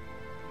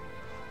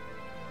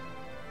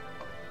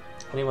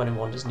 Anyone who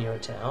wanders near a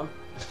town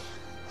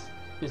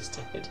is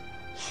dead.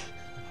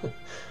 I'm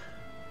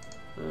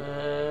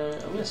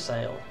going to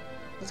sail.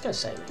 Let's go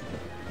sailing.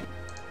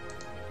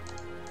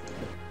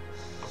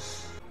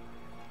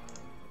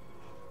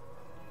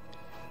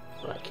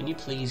 Right, can you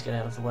please get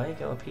out of the way?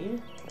 Go up here.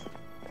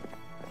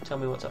 Tell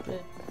me what's up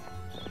there.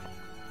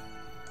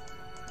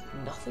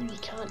 Nothing? You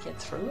can't get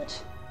through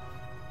it?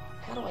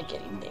 How do I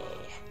get in there?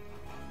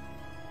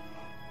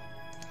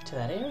 To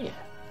that area?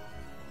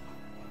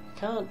 I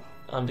can't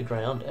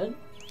underground it.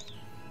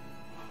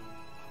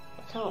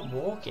 I can't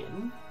walk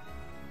in.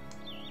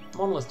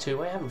 Monolith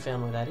 2, I haven't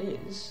found where that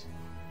is.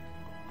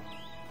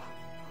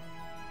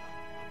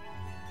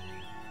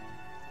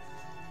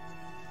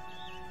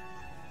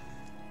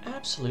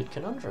 Absolute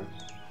conundrum.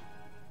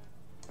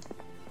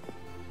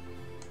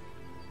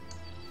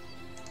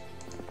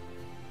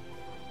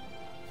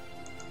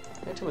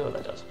 Now tell me what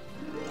that does.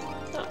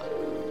 Ah,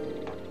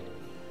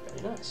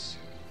 very nice.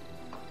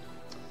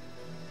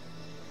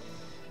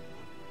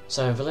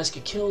 So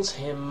Valeska kills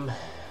him.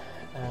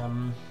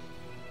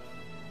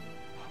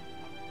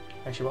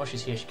 Actually, while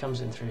she's here, she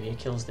comes in through here,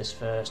 kills this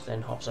first,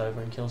 then hops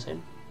over and kills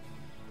him.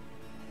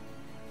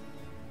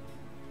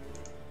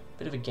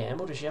 Bit of a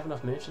gamble. Does she have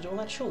enough moves to do all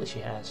that? Surely she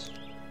has.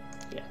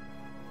 Yeah.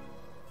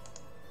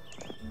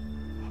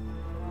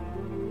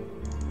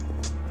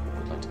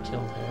 Would like to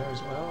kill her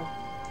as well.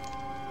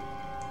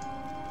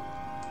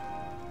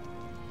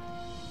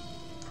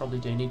 Probably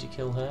do need to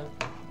kill her.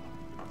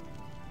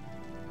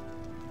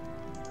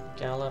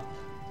 Gallop.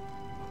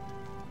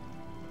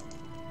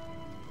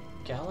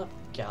 Gallop,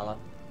 gallop.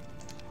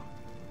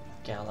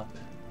 Gallop.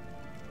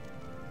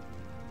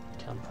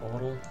 Town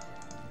portal.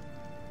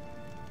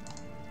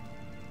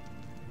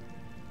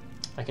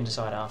 I can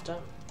decide after.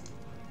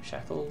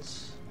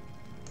 Shackles.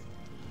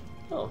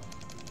 Oh.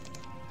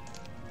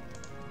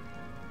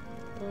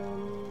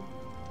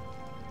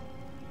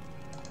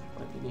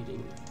 Might be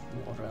needing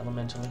water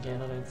elemental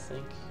again, I don't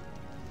think.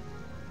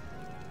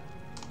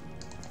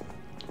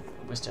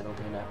 Whiston will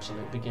be an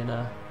absolute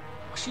beginner.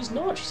 Oh, she's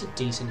not, she's a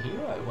decent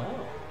hero,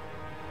 wow.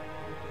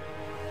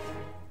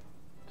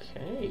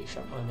 Okay,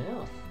 shut my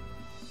mouth.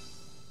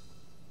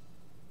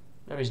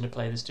 No reason to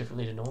play this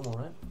differently to normal,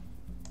 right?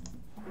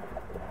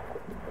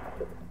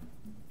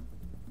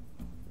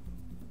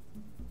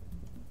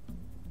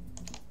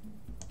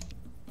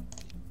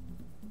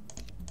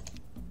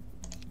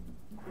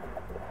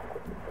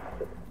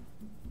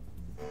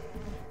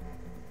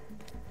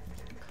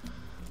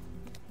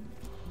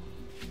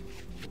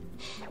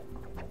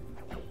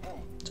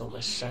 It's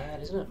almost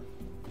sad, isn't it?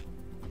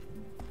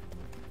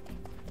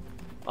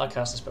 I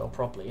cast the spell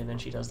properly and then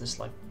she does this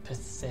like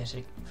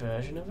pathetic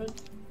version of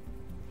it.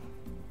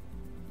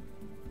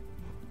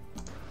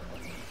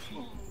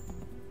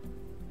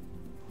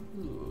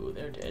 Ooh,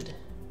 they're dead.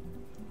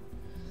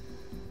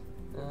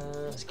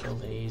 Let's kill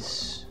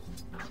these.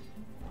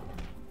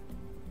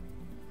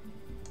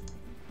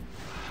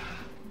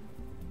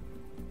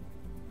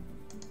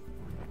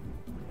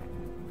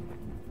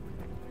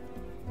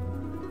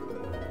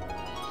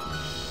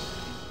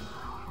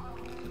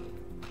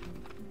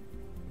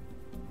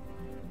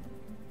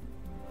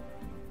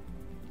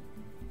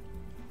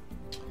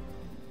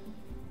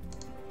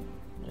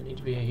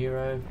 to be a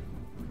hero.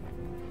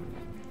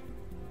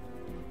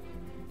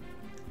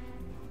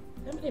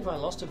 How many have I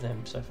lost of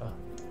them so far?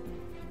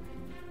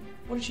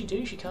 What did she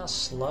do? She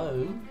cast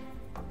slow,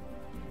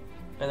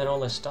 and then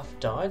all their stuff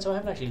died, so I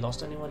haven't actually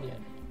lost anyone yet.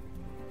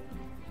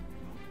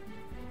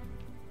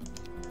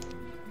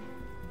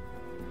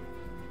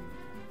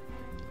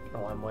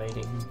 Oh, I'm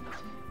waiting.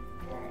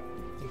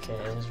 Who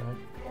cares, right?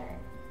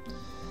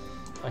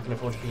 I can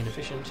afford to be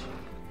inefficient.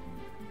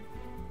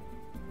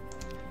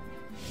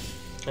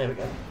 There we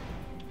go.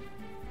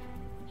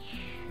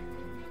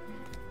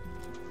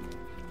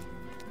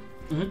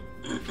 Yeah,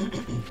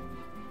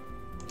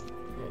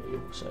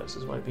 your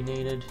services won't be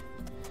needed.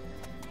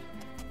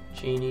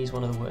 Genie's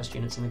one of the worst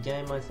units in the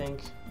game, I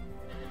think.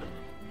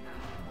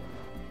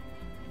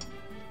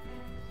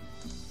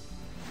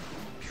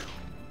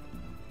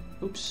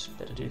 Oops,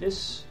 better do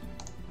this.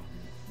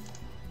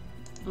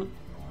 Okay.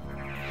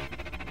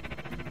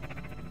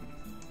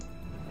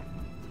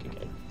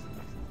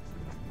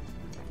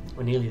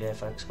 We're nearly there,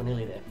 folks. We're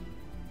nearly there.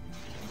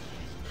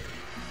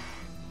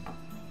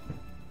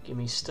 Give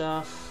me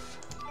stuff.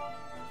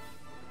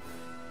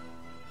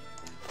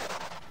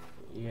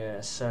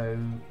 Yeah, so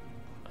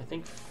I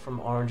think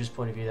from Orange's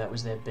point of view that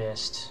was their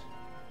best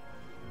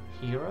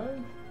hero.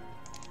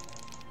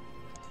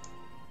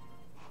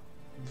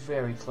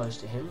 Very close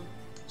to him.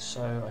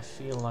 So I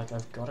feel like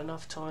I've got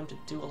enough time to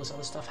do all this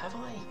other stuff, have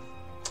I?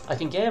 I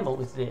can gamble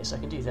with this, I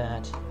can do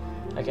that.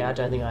 Okay, I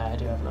don't think I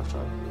do have enough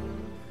time.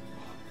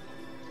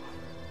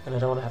 And I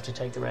don't want to have to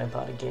take the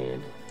rampart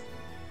again.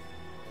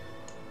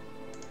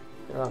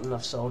 There aren't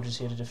enough soldiers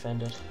here to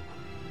defend it.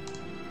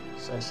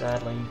 So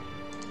sadly,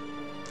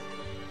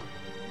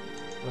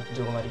 I'll have to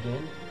do all that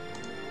again.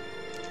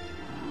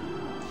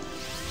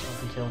 So I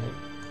can kill him.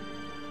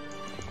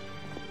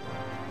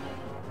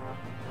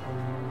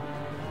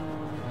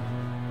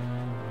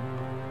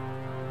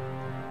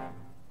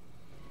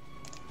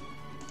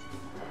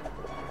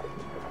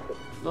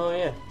 Oh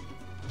yeah.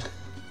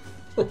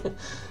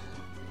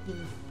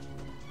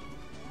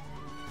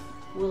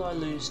 Will I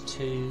lose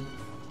two?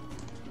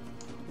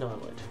 No, I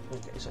won't.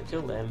 Okay, so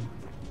kill them.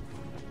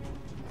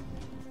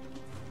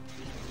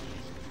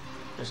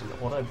 Just an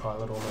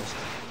autopilot almost.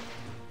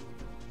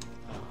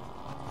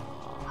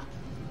 Ah,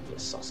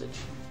 yes, sausage.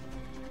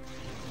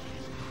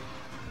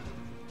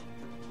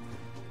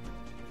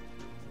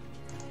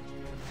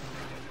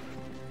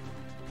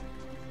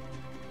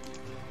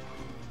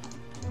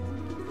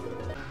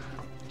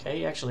 Okay,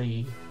 he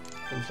actually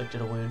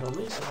inflicted a wound on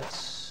me, so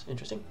that's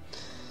interesting.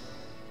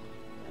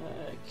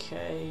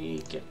 Okay,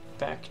 get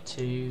back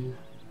to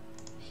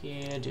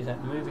here, do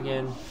that move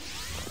again.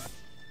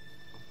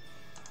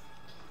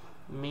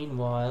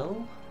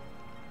 Meanwhile,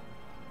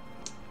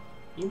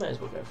 you may as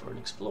well go for an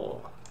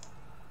explore.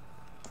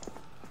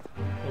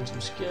 Learn some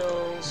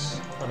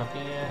skills, run up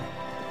here.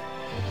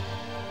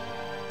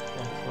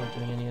 No point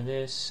doing any of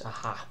this.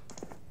 Aha.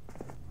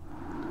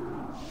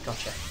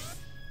 Gotcha.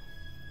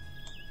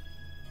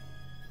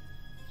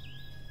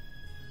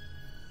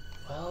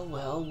 Well,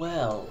 well,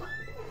 well.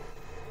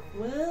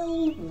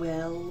 Well,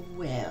 well,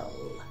 well.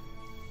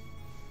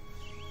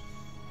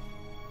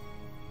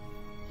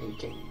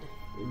 Aiken,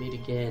 we meet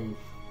again.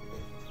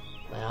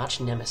 My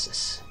arch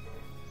nemesis.